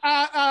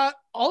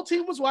 all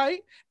team was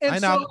white.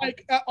 And so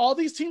like all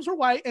these teams were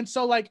white. And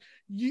so like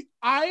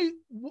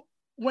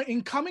when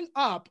in coming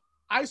up,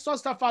 I saw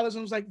Stepfathers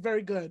and was like,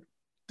 very good.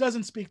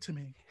 Doesn't speak to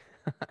me.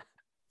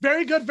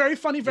 Very good, very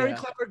funny, very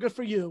clever. Good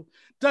for you.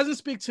 Doesn't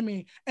speak to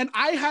me. And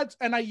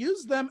I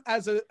used them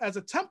as a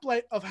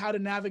template of how to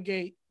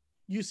navigate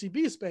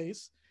UCB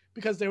space,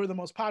 because they were the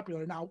most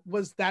popular. Now,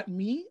 was that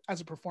me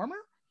as a performer?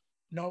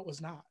 No, it was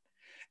not.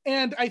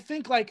 And I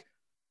think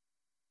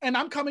and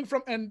I'm coming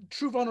from, and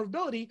true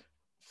vulnerability,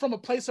 from a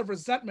place of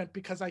resentment,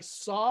 because I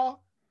saw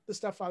the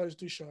Stepfathers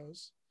do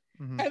shows.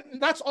 Mm-hmm. And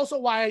that's also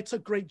why I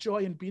took great joy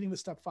in beating the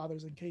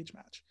Stepfathers in Cage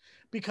Match,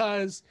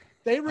 because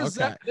they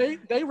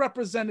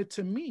represented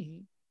to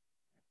me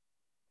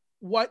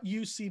what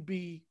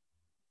UCB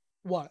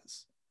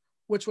was,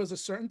 which was a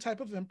certain type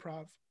of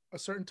improv, a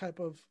certain type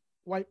of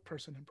white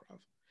person improv.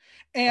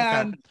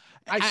 And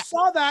I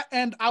saw that,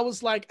 and I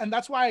was like, and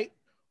that's why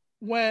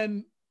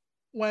when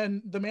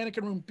the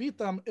Mannequin Room beat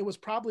them, it was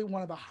probably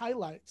one of the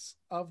highlights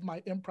of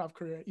my improv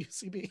career at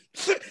UCB.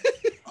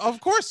 Of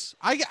course,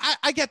 I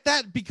get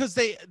that, because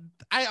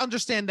I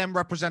understand them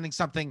representing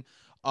something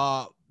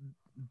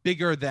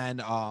bigger than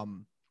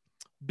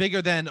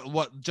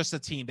what just a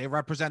team. They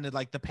represented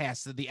like the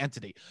past, the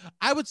entity.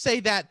 I would say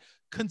that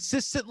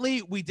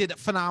consistently we did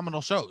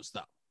phenomenal shows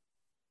though.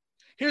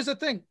 Here's the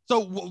thing.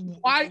 So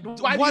why do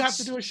you have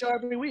to do a show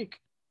every week?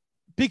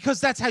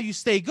 Because that's how you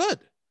stay good.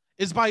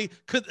 Is by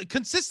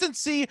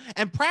consistency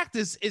and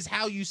practice is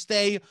how you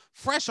stay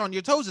fresh on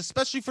your toes,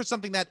 especially for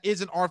something that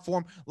is an art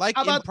form like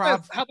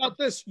improv. How about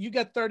this? You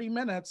get 30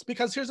 minutes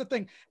because here's the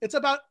thing.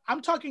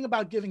 I'm talking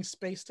about giving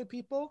space to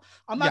people.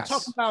 I'm not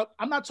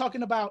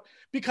talking about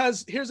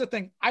because here's the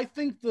thing. I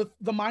think the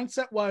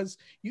mindset was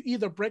you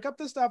either break up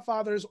the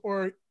Stepfathers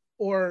or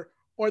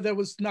there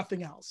was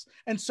nothing else.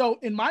 And so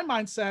in my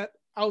mindset,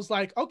 I was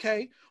like,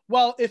 okay,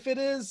 well, if it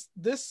is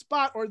this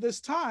spot or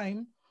this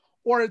time,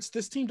 or it's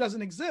this team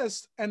doesn't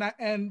exist, and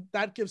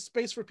that gives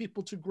space for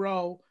people to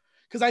grow,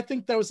 because I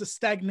think there was a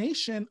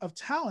stagnation of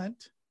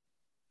talent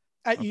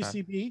at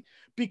UCB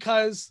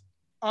because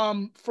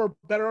for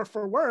better or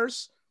for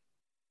worse,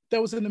 there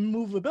was an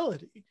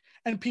immovability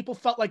and people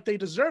felt like they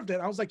deserved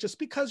it. I was like, just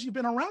because you've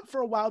been around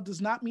for a while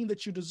does not mean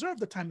that you deserve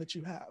the time that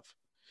you have.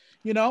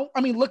 You know,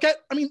 look at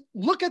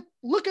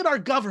our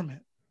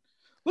government.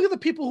 Look at the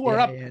people who are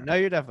up there. No,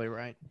 you're definitely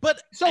right.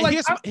 But so like,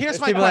 here's my people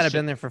question. that have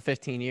been there for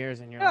 15 years,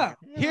 and you're like,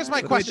 here's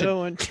my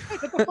question.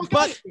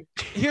 But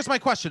here's my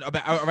question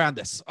around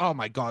this. Oh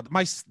my God,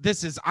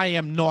 I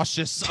am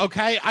nauseous.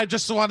 Okay, I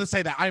just want to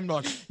say that I'm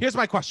nauseous. Here's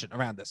my question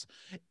around this: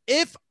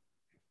 if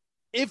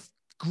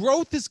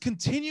growth is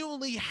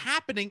continually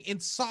happening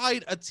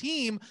inside a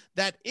team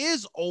that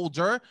is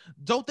older,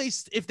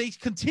 if they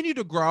continue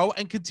to grow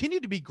and continue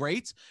to be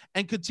great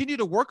and continue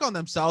to work on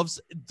themselves,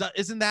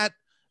 isn't that?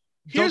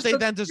 Don't they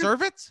then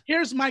deserve it?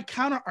 Here's my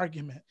counter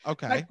argument.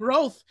 Okay. That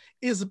growth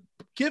is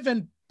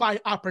given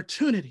by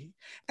opportunity.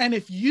 And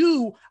if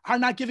you are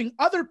not giving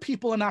other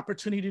people an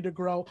opportunity to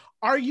grow,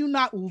 are you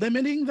not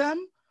limiting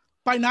them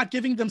by not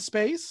giving them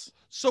space?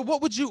 So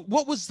what was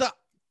the...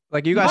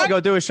 Like you guys go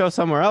do a show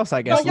somewhere else,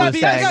 I guess.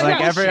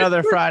 Every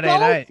other Friday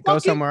night, go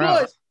somewhere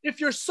else. If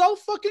you're so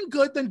fucking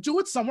good, then do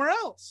it somewhere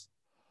else.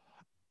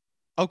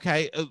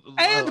 Okay.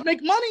 And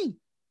make money.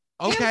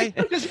 Okay.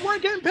 Because you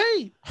weren't getting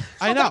paid. So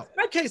I know. In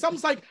that case, I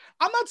was like,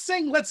 I'm not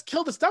saying let's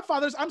kill the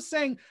Stepfathers. I'm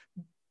saying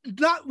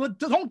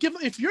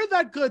if you're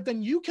that good,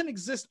 then you can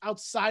exist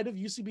outside of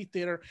UCB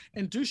Theater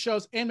and do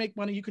shows and make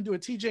money. You can do a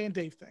TJ and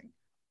Dave thing.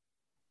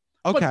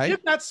 Okay. But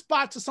give that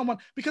spot to someone,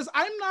 because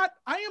I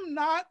am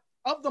not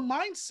of the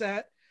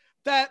mindset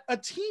that a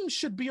team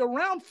should be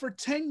around for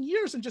 10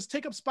 years and just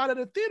take up spot at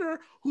a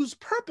theater whose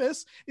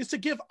purpose is to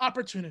give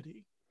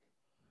opportunity.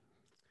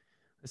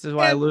 This is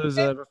why I lose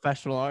a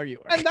professional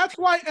arguer. And that's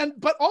why,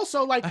 but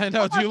also like, I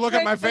know. Do you look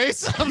at my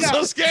face? I'm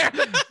so scared.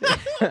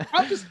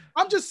 I'm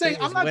just saying,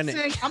 I'm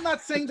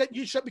not saying that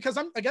you should, because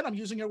I'm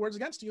using your words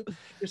against you.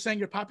 You're saying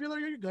you're popular,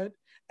 you're good,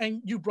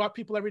 and you brought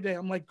people every day.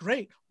 I'm like,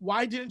 great.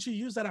 Why didn't you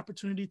use that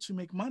opportunity to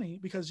make money?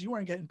 Because you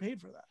weren't getting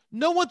paid for that.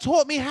 No one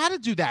taught me how to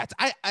do that.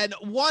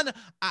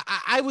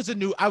 I was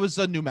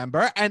a new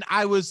member and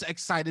I was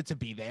excited to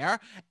be there.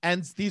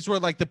 And these were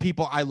like the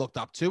people I looked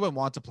up to and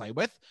wanted to play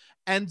with.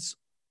 And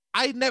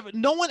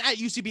no one at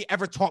UCB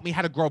ever taught me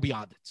how to grow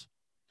beyond it.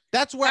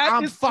 That's where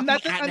I'm fucking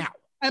at now.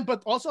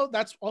 But also,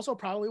 that's also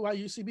probably why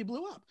UCB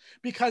blew up,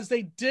 because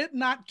they did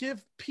not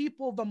give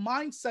people the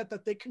mindset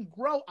that they can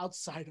grow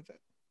outside of it.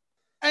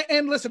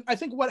 And listen, I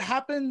think what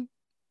happened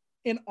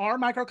in our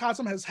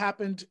microcosm has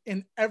happened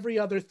in every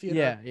other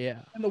theater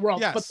in the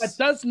world. Yes. But that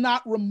does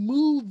not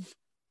remove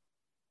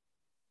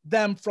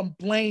them from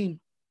blame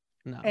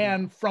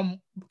and from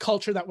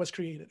culture that was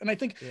created. And I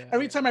think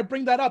every time I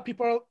bring that up,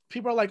 people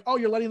are like, oh,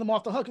 you're letting them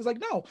off the hook. It's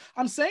like, no,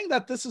 I'm saying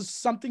that this is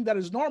something that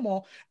is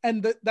normal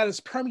and that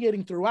is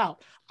permeating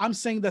throughout. I'm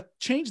saying that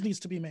change needs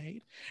to be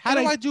made. How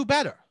do I do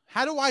better?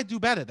 How do I do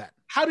better then?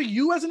 How do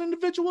you as an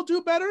individual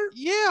do better?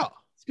 Yeah.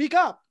 Speak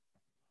up.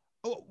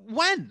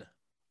 When?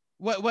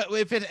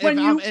 Let's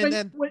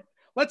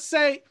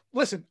say,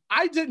 listen,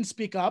 I didn't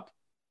speak up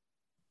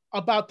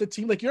about the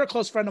team. Like, you're a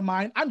close friend of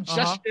mine. I'm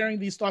just sharing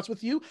these thoughts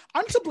with you.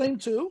 I'm to blame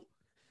too.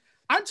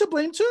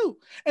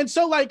 And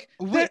so like,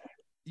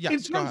 in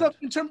terms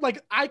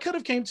like, I could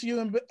have came to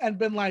you and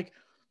been like,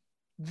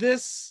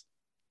 this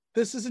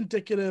is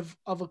indicative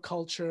of a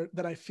culture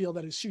that I feel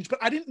that is huge, but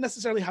I didn't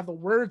necessarily have the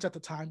words at the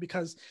time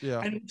because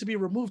I needed to be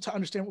removed to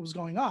understand what was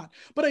going on.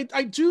 But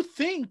I do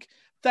think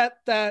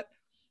that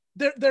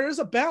there is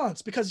a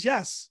balance, because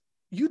yes,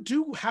 you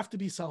do have to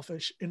be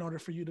selfish in order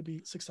for you to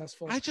be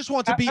successful. I just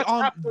want to be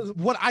on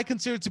what I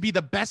consider to be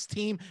the best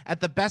team at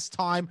the best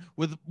time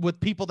with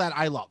people that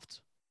I loved.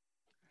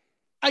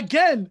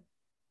 Again,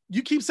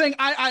 you keep saying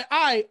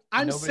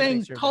I'm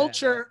saying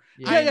culture.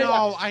 I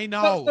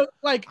know. So,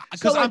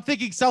 because I'm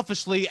thinking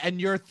selfishly and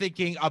you're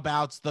thinking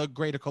about the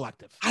greater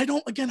collective. I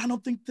don't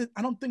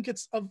think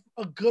it's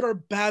a good or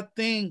bad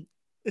thing.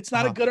 It's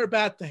not a good or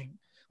bad thing.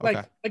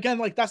 Like, again,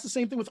 like that's the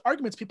same thing with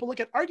arguments. People look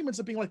at arguments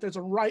and being like, there's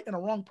a right and a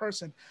wrong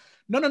person.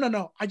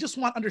 No. I just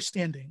want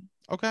understanding.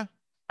 Okay.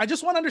 I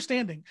just want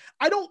understanding.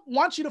 I don't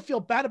want you to feel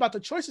bad about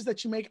the choices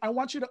that you make. I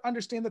want you to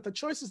understand that the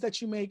choices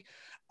that you make,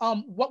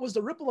 what was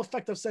the ripple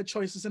effect of said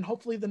choices? And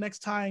hopefully the next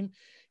time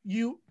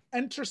you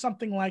enter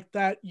something like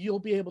that, you'll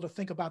be able to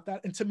think about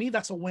that. And to me,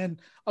 that's a win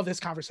of this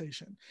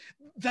conversation.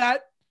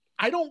 That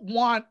I don't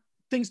want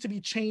things to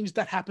be changed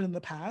that happened in the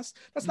past.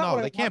 That's not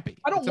what they can't be.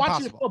 I don't It's want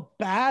impossible. you to feel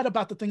bad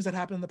about the things that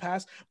happened in the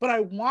past, but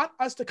I want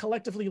us to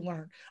collectively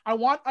learn. I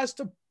want us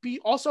to be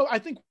also, I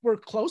think we're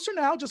closer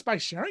now just by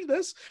sharing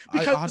this,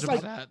 because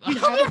 100%.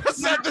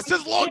 100%. This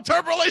is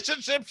long-term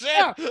relationship shit.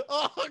 Yeah.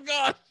 Oh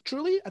God.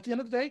 Truly, at the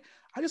end of the day,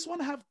 I just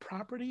want to have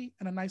property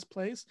and a nice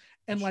place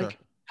and like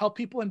help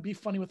people and be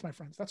funny with my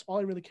friends. That's all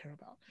I really care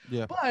about.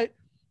 Yeah. But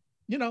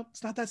you know,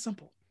 it's not that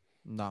simple.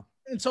 No.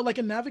 And so like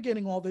in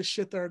navigating all this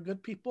shit, there are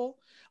good people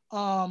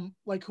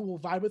like who will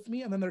vibe with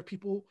me, and then there are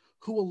people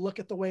who will look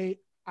at the way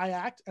I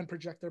act and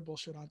project their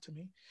bullshit onto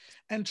me.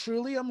 And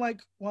truly I'm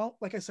like, well,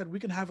 like I said, we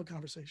can have a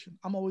conversation.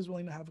 I'm always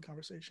willing to have a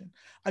conversation.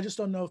 I just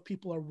don't know if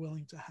people are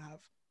willing to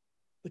have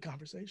the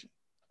conversation.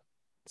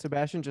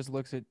 Sebastian just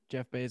looks at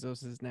Jeff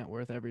Bezos' net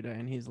worth every day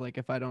and he's like,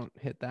 if I don't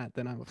hit that,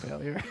 then I'm a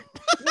failure.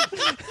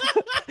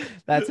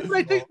 That's his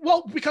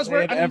well, because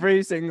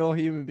every single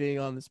human being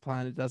on this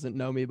planet doesn't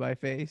know me by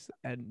face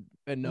and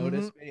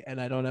notice me,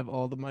 and I don't have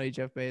all the money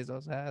Jeff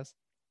Bezos has,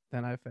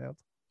 then I failed.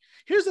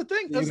 Here's the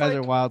thing. You guys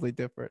are wildly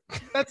different.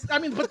 That's a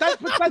joke.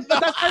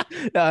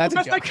 That's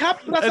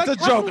a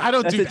joke. I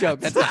don't do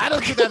that. I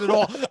don't do that at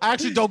all. I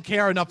actually don't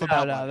care enough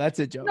about it. No, that's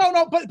a joke.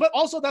 No, but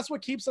also that's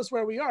what keeps us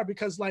where we are,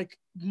 because like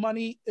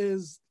money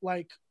is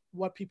like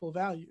what people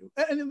value.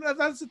 And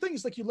that's the thing.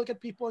 It's like you look at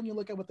people and you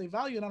look at what they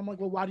value, and I'm like,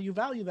 well, why do you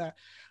value that?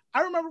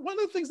 I remember one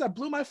of the things that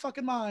blew my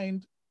fucking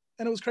mind,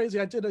 and it was crazy.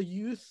 I did a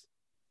youth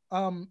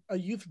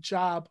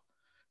job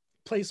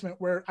placement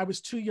where I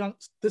was too young.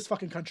 This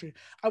fucking country,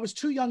 I was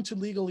too young to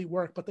legally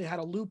work, but they had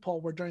a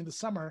loophole where during the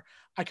summer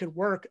I could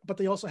work, but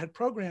they also had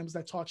programs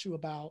that taught you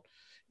about,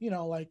 you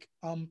know, like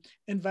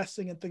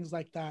investing and things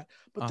like that.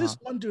 But this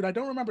one dude, I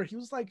don't remember. He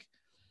was like,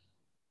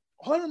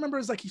 all I remember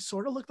is like he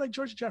sort of looked like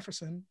George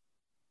Jefferson.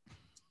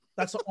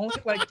 That's the only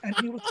like, and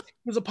he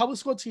was a public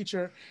school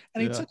teacher,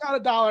 and he took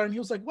out $1 and he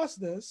was like, "What's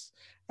this?"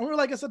 And we were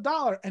like, "It's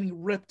 $1," and he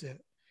ripped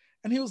it,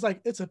 and he was like,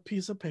 "It's a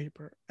piece of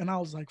paper," and I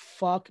was like,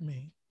 "Fuck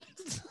me."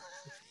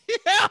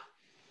 Yeah.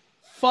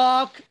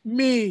 Fuck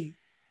me.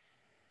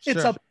 Sure.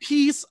 It's a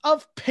piece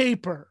of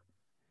paper.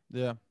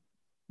 Yeah.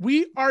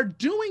 We are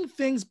doing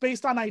things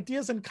based on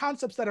ideas and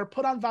concepts that are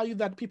put on value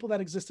that people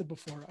that existed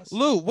before us.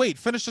 Lou, wait,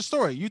 finish the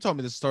story. You told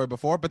me this story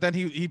before, but then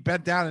he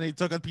bent down and he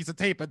took a piece of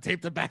tape and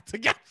taped it back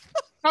together.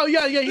 Oh,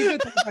 yeah, he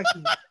did.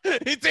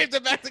 He taped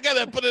it back together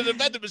and put it in a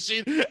vending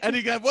machine, and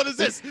he got, "What is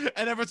this?"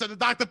 And everyone said, "The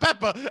Dr.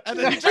 Pepper," and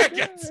then he drank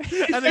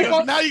it. And he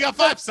goes, "Now you got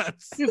 5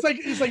 cents." He's like,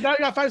 "Now you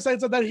got 5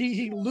 cents," and then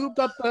he lubed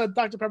up the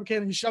Dr. Pepper can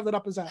and he shoved it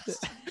up his ass.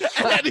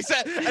 And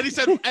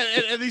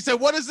he said,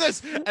 "What is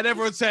this?" And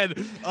everyone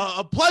said,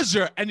 "A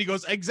pleasure." And he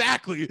goes,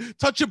 "Exactly.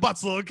 Touch your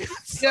butts, little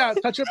kids." Yeah,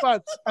 touch your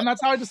butts. And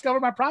that's how I discovered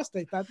my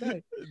prostate that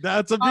day.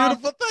 That's a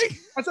beautiful thing.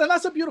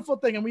 That's a beautiful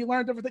thing. And we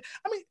learned different things.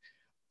 I mean,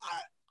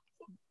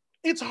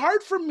 it's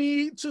hard for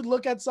me to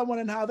look at someone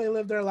and how they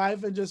live their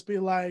life and just be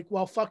like,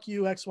 well, fuck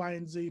you, X, Y,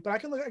 and Z. But I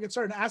can look at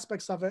certain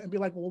aspects of it and be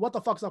like, well, what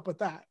the fuck's up with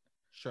that?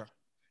 Sure.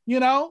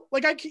 You know,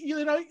 like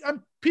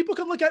people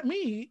can look at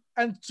me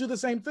and do the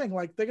same thing.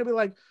 Like they could be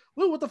like,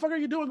 "Lou, what the fuck are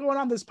you doing going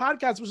on this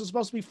podcast, which is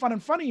supposed to be fun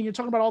and funny, and you're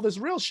talking about all this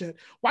real shit?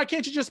 Why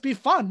can't you just be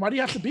fun? Why do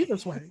you have to be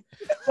this way?"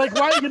 Like,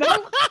 why, you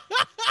know?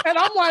 And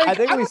I'm like, I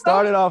think we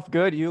started off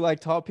good. You like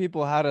taught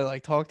people how to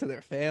like talk to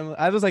their family.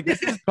 I was like,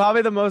 this is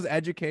probably the most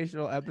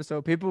educational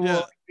episode. People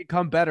will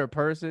become better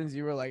persons.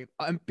 You were like,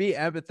 be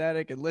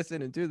empathetic and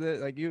listen and do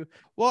this. Like you.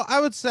 Well, I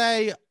would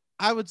say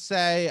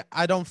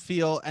I don't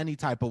feel any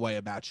type of way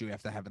about you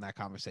after having that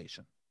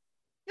conversation.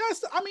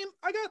 Yes, I mean,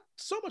 I got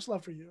so much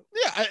love for you.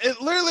 Yeah,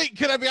 it literally,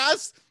 can I be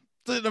honest?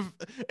 It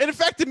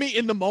affected me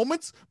in the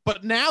moments,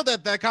 but now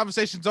that that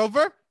conversation's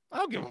over, I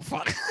don't give a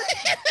fuck.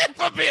 If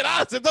I'm being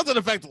honest, it doesn't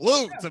affect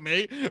Lou to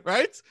me,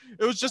 right?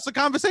 It was just a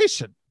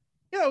conversation.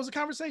 Yeah, it was a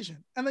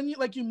conversation, and then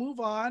you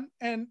move on,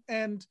 and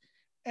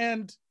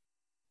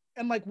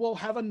like we'll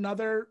have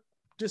another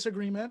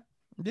disagreement.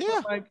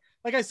 Yeah, but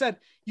like I said,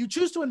 you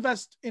choose to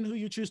invest in who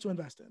you choose to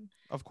invest in.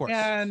 Of course.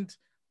 And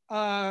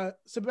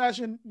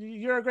Sebastian,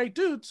 you're a great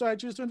dude, so I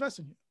choose to invest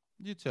in you.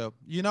 You too.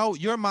 You know,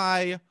 you're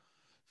my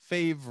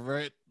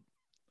favorite.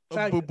 All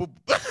right.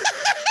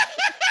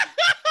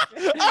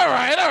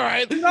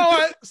 You know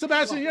what,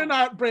 Sebastian, you're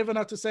not brave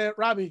enough to say it.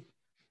 Robbie,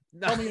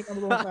 tell me your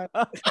number one fact.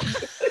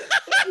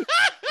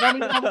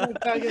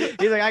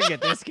 He's like, I can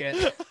get this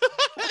kid.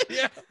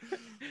 Yeah.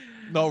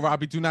 No,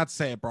 Robbie, do not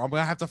say it, bro. I'm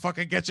gonna have to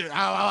fucking get you.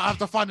 I'll have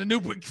to find a new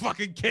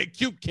fucking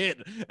cute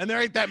kid, and there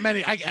ain't that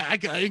many. I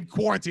in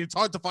quarantine, it's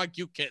hard to find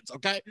cute kids.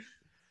 Okay.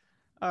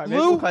 All right,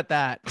 maybe we'll cut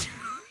that.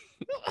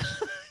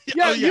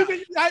 Yeah,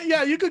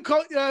 you could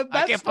call. I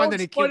can't find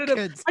any cute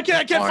kids. I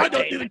can't find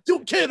any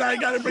cute kid. I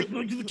gotta bring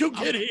the cute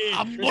kid here.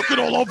 I'm looking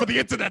all over the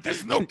internet.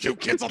 There's no cute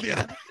kids on the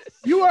internet.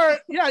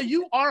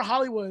 You are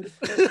Hollywood.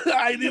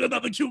 I need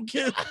another cute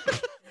kid.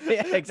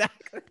 Yeah,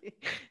 exactly.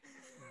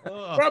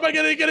 Where am I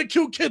gonna get a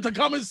cute kid to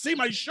come and see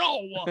my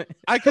show?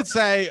 I could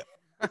say,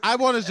 I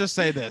want to just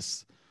say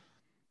this.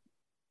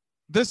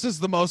 This is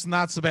the most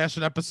not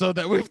Sebastian episode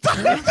that we've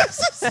done.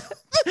 This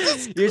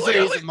is Usually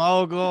clearly- he's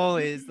mogul.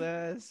 Is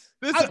this?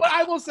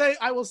 I will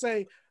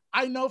say,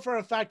 I know for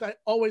a fact I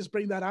always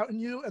bring that out in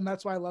you, and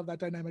that's why I love that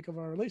dynamic of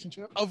our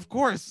relationship. Of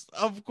course.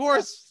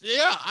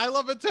 Yeah, I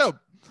love it too.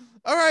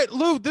 All right,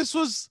 Lou, this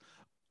was,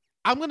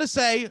 I'm going to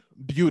say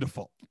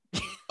beautiful.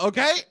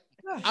 Okay?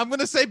 I'm going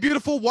to say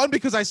beautiful, one,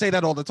 because I say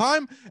that all the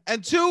time,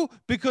 and two,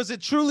 because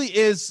it truly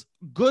is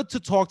good to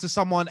talk to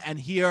someone and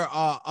hear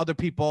other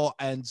people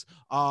and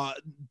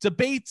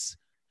debates.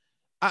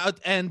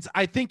 And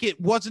I think it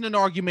wasn't an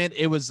argument.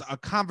 It was a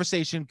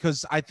conversation,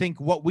 because I think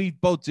what we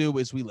both do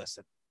is we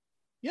listen.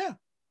 Yeah.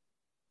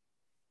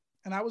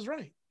 And I was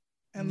right.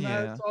 And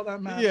Yeah. that's all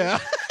that matters. Yeah.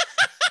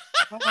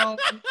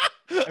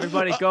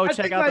 Everybody go check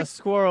think, out the like-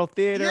 Squirrel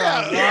Theater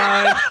Yeah.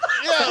 online.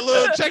 Yeah,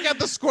 Lou, check out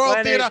the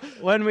Squirrel Theater.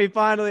 When we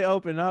finally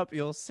open up,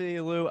 you'll see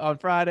Lou on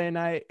Friday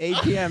night, 8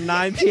 p.m.,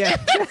 9 p.m.,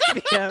 10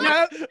 p.m.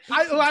 Yeah,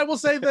 I will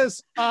say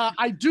this.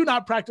 I do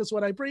not practice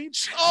what I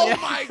preach. Oh Yeah.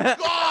 my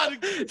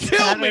God.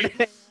 Kill me.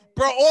 Saturday.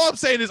 Bro, all I'm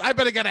saying is I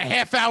better get a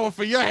half hour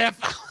for your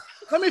half hour.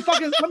 Let me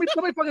fucking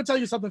tell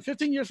you something.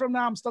 15 years from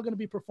now, I'm still gonna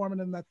be performing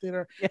in that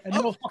theater, and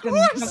no fucking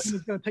course. nothing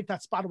is gonna take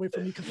that spot away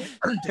from me because I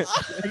earned it.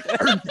 I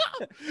earned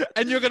it.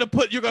 And you're gonna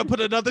put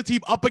another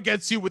team up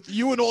against you with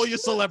you and all your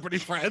celebrity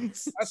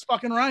friends. That's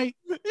fucking right.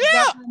 Yeah.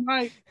 That's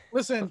right.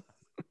 Listen,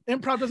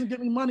 improv doesn't get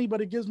me money, but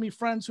it gives me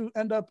friends who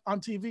end up on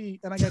TV,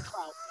 and I get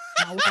clout.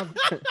 I love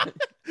it.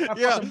 I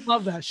Yeah. fucking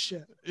love that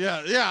shit.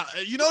 Yeah.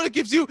 You know what it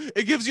gives you?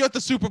 It gives you at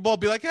the Super Bowl,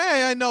 be like,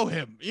 hey, I know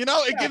him. You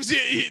know, it Yeah. gives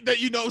you that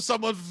you know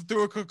someone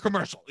through a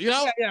commercial. You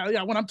know?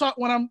 Yeah. When I'm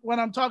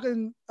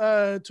talking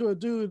to a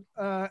dude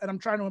and I'm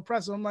trying to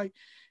impress him, I'm like,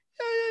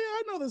 yeah.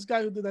 I know this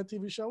guy who did that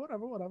TV show.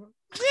 Whatever.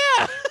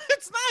 Yeah,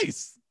 it's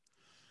nice.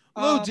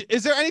 Lou, Um,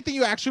 is there anything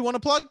you actually want to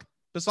plug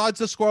besides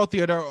the Squirrel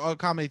Theater or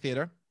Comedy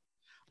Theater?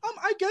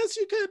 I guess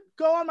you could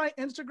go on my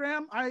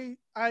Instagram. I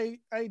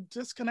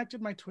disconnected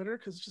my Twitter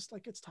because just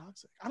like it's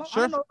toxic. I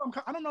don't know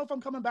if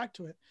I'm coming back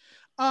to it.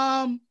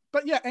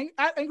 But yeah,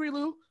 at Angry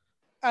Lou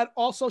at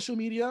all social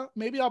media.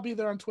 Maybe I'll be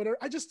there on Twitter.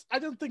 I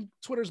don't think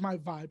Twitter's my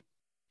vibe.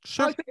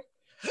 Sure.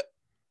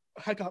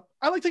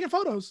 I like taking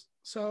photos,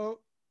 so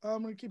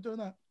I'm gonna keep doing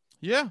that.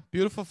 Yeah,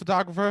 beautiful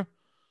photographer.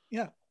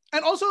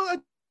 And also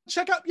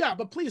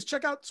but please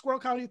check out Squirrel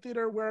Comedy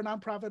Theater. We're a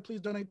nonprofit.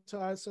 Please donate to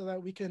us so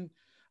that we can,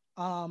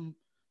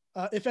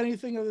 if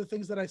anything of the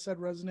things that I said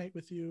resonate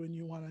with you and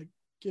you want to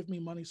give me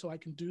money so I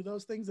can do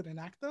those things and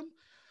enact them,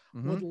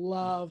 would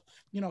love,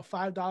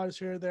 $5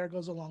 here or there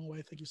goes a long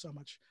way. Thank you so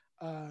much.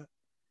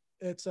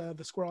 It's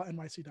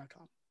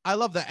thesquirrelnyc.com. I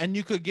love that. And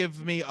you could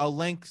give me a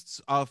link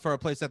for a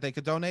place that they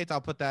could donate. I'll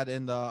put that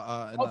in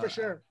the For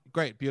sure.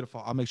 Great,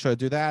 beautiful. I'll make sure to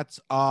do that.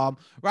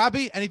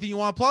 Robbie, anything you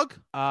want to plug?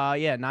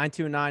 Yeah,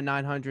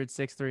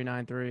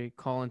 929-900-6393.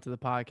 Call into the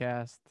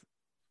podcast.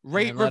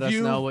 Rate, and let review.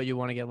 us know what you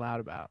want to get loud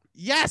about.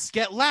 Yes,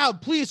 get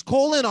loud. Please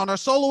call in on our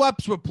solo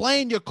eps. We're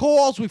playing your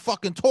calls. We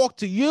fucking talk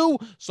to you.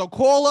 So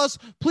call us.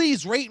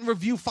 Please rate and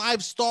review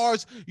 5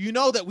 stars. You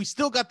know that we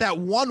still got that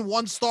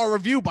 1-star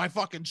review by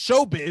fucking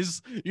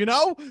Showbiz,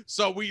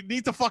 So we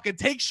need to fucking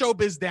take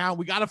Showbiz down.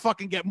 We got to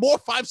fucking get more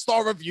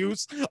 5-star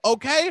reviews.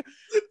 Okay.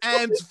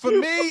 And for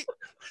me,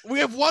 we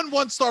have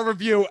 1-star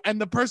review and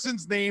the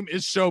person's name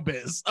is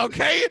Showbiz.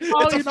 Okay.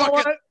 Oh,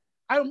 what?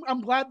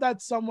 I'm glad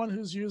that someone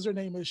whose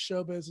username is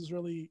Showbiz is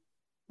really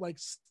like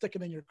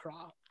sticking in your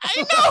crop.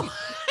 I know.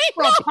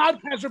 For a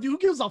podcast review, who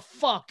gives a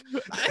fuck?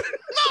 No,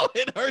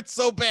 it hurts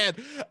so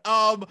bad.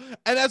 And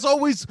as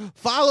always,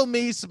 follow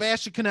me,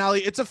 Sebastian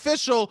Canali. It's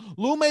official.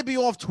 Lou may be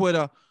off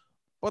Twitter,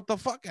 but the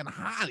fucking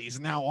hottie's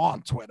now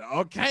on Twitter.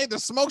 Okay, the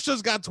Smoke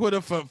Show's got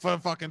Twitter for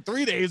fucking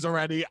 3 days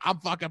already. I'm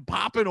fucking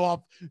popping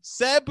off.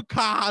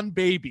 Sebcon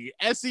Baby,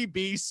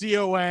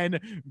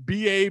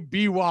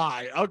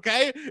 SEBCONBABY.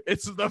 Okay,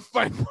 it's the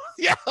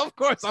yeah, of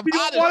course. I'm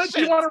hot as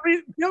shit. You want to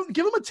read?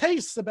 Give him a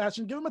taste,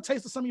 Sebastian. Give him a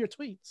taste of some of your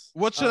tweets.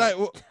 What should I?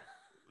 No,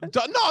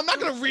 I'm not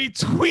gonna read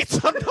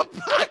tweets on the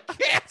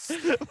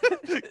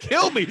podcast.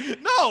 Kill me.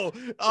 No,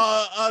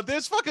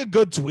 there's fucking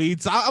good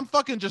tweets. I'm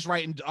fucking just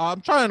writing.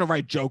 I'm trying to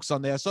write jokes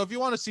on there. So if you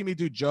want to see me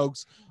do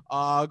jokes,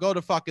 go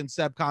to fucking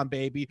Sebcon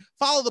Baby.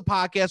 Follow the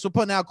podcast. We're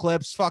putting out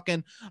clips.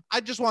 Fucking. I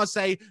just want to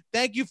say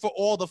thank you for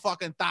all the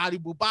fucking thotty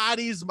boo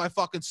bodies, my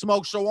fucking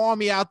Smoke Show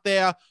army out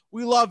there.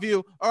 We love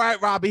you. All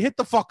right, Robbie, hit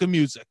the fucking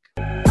music.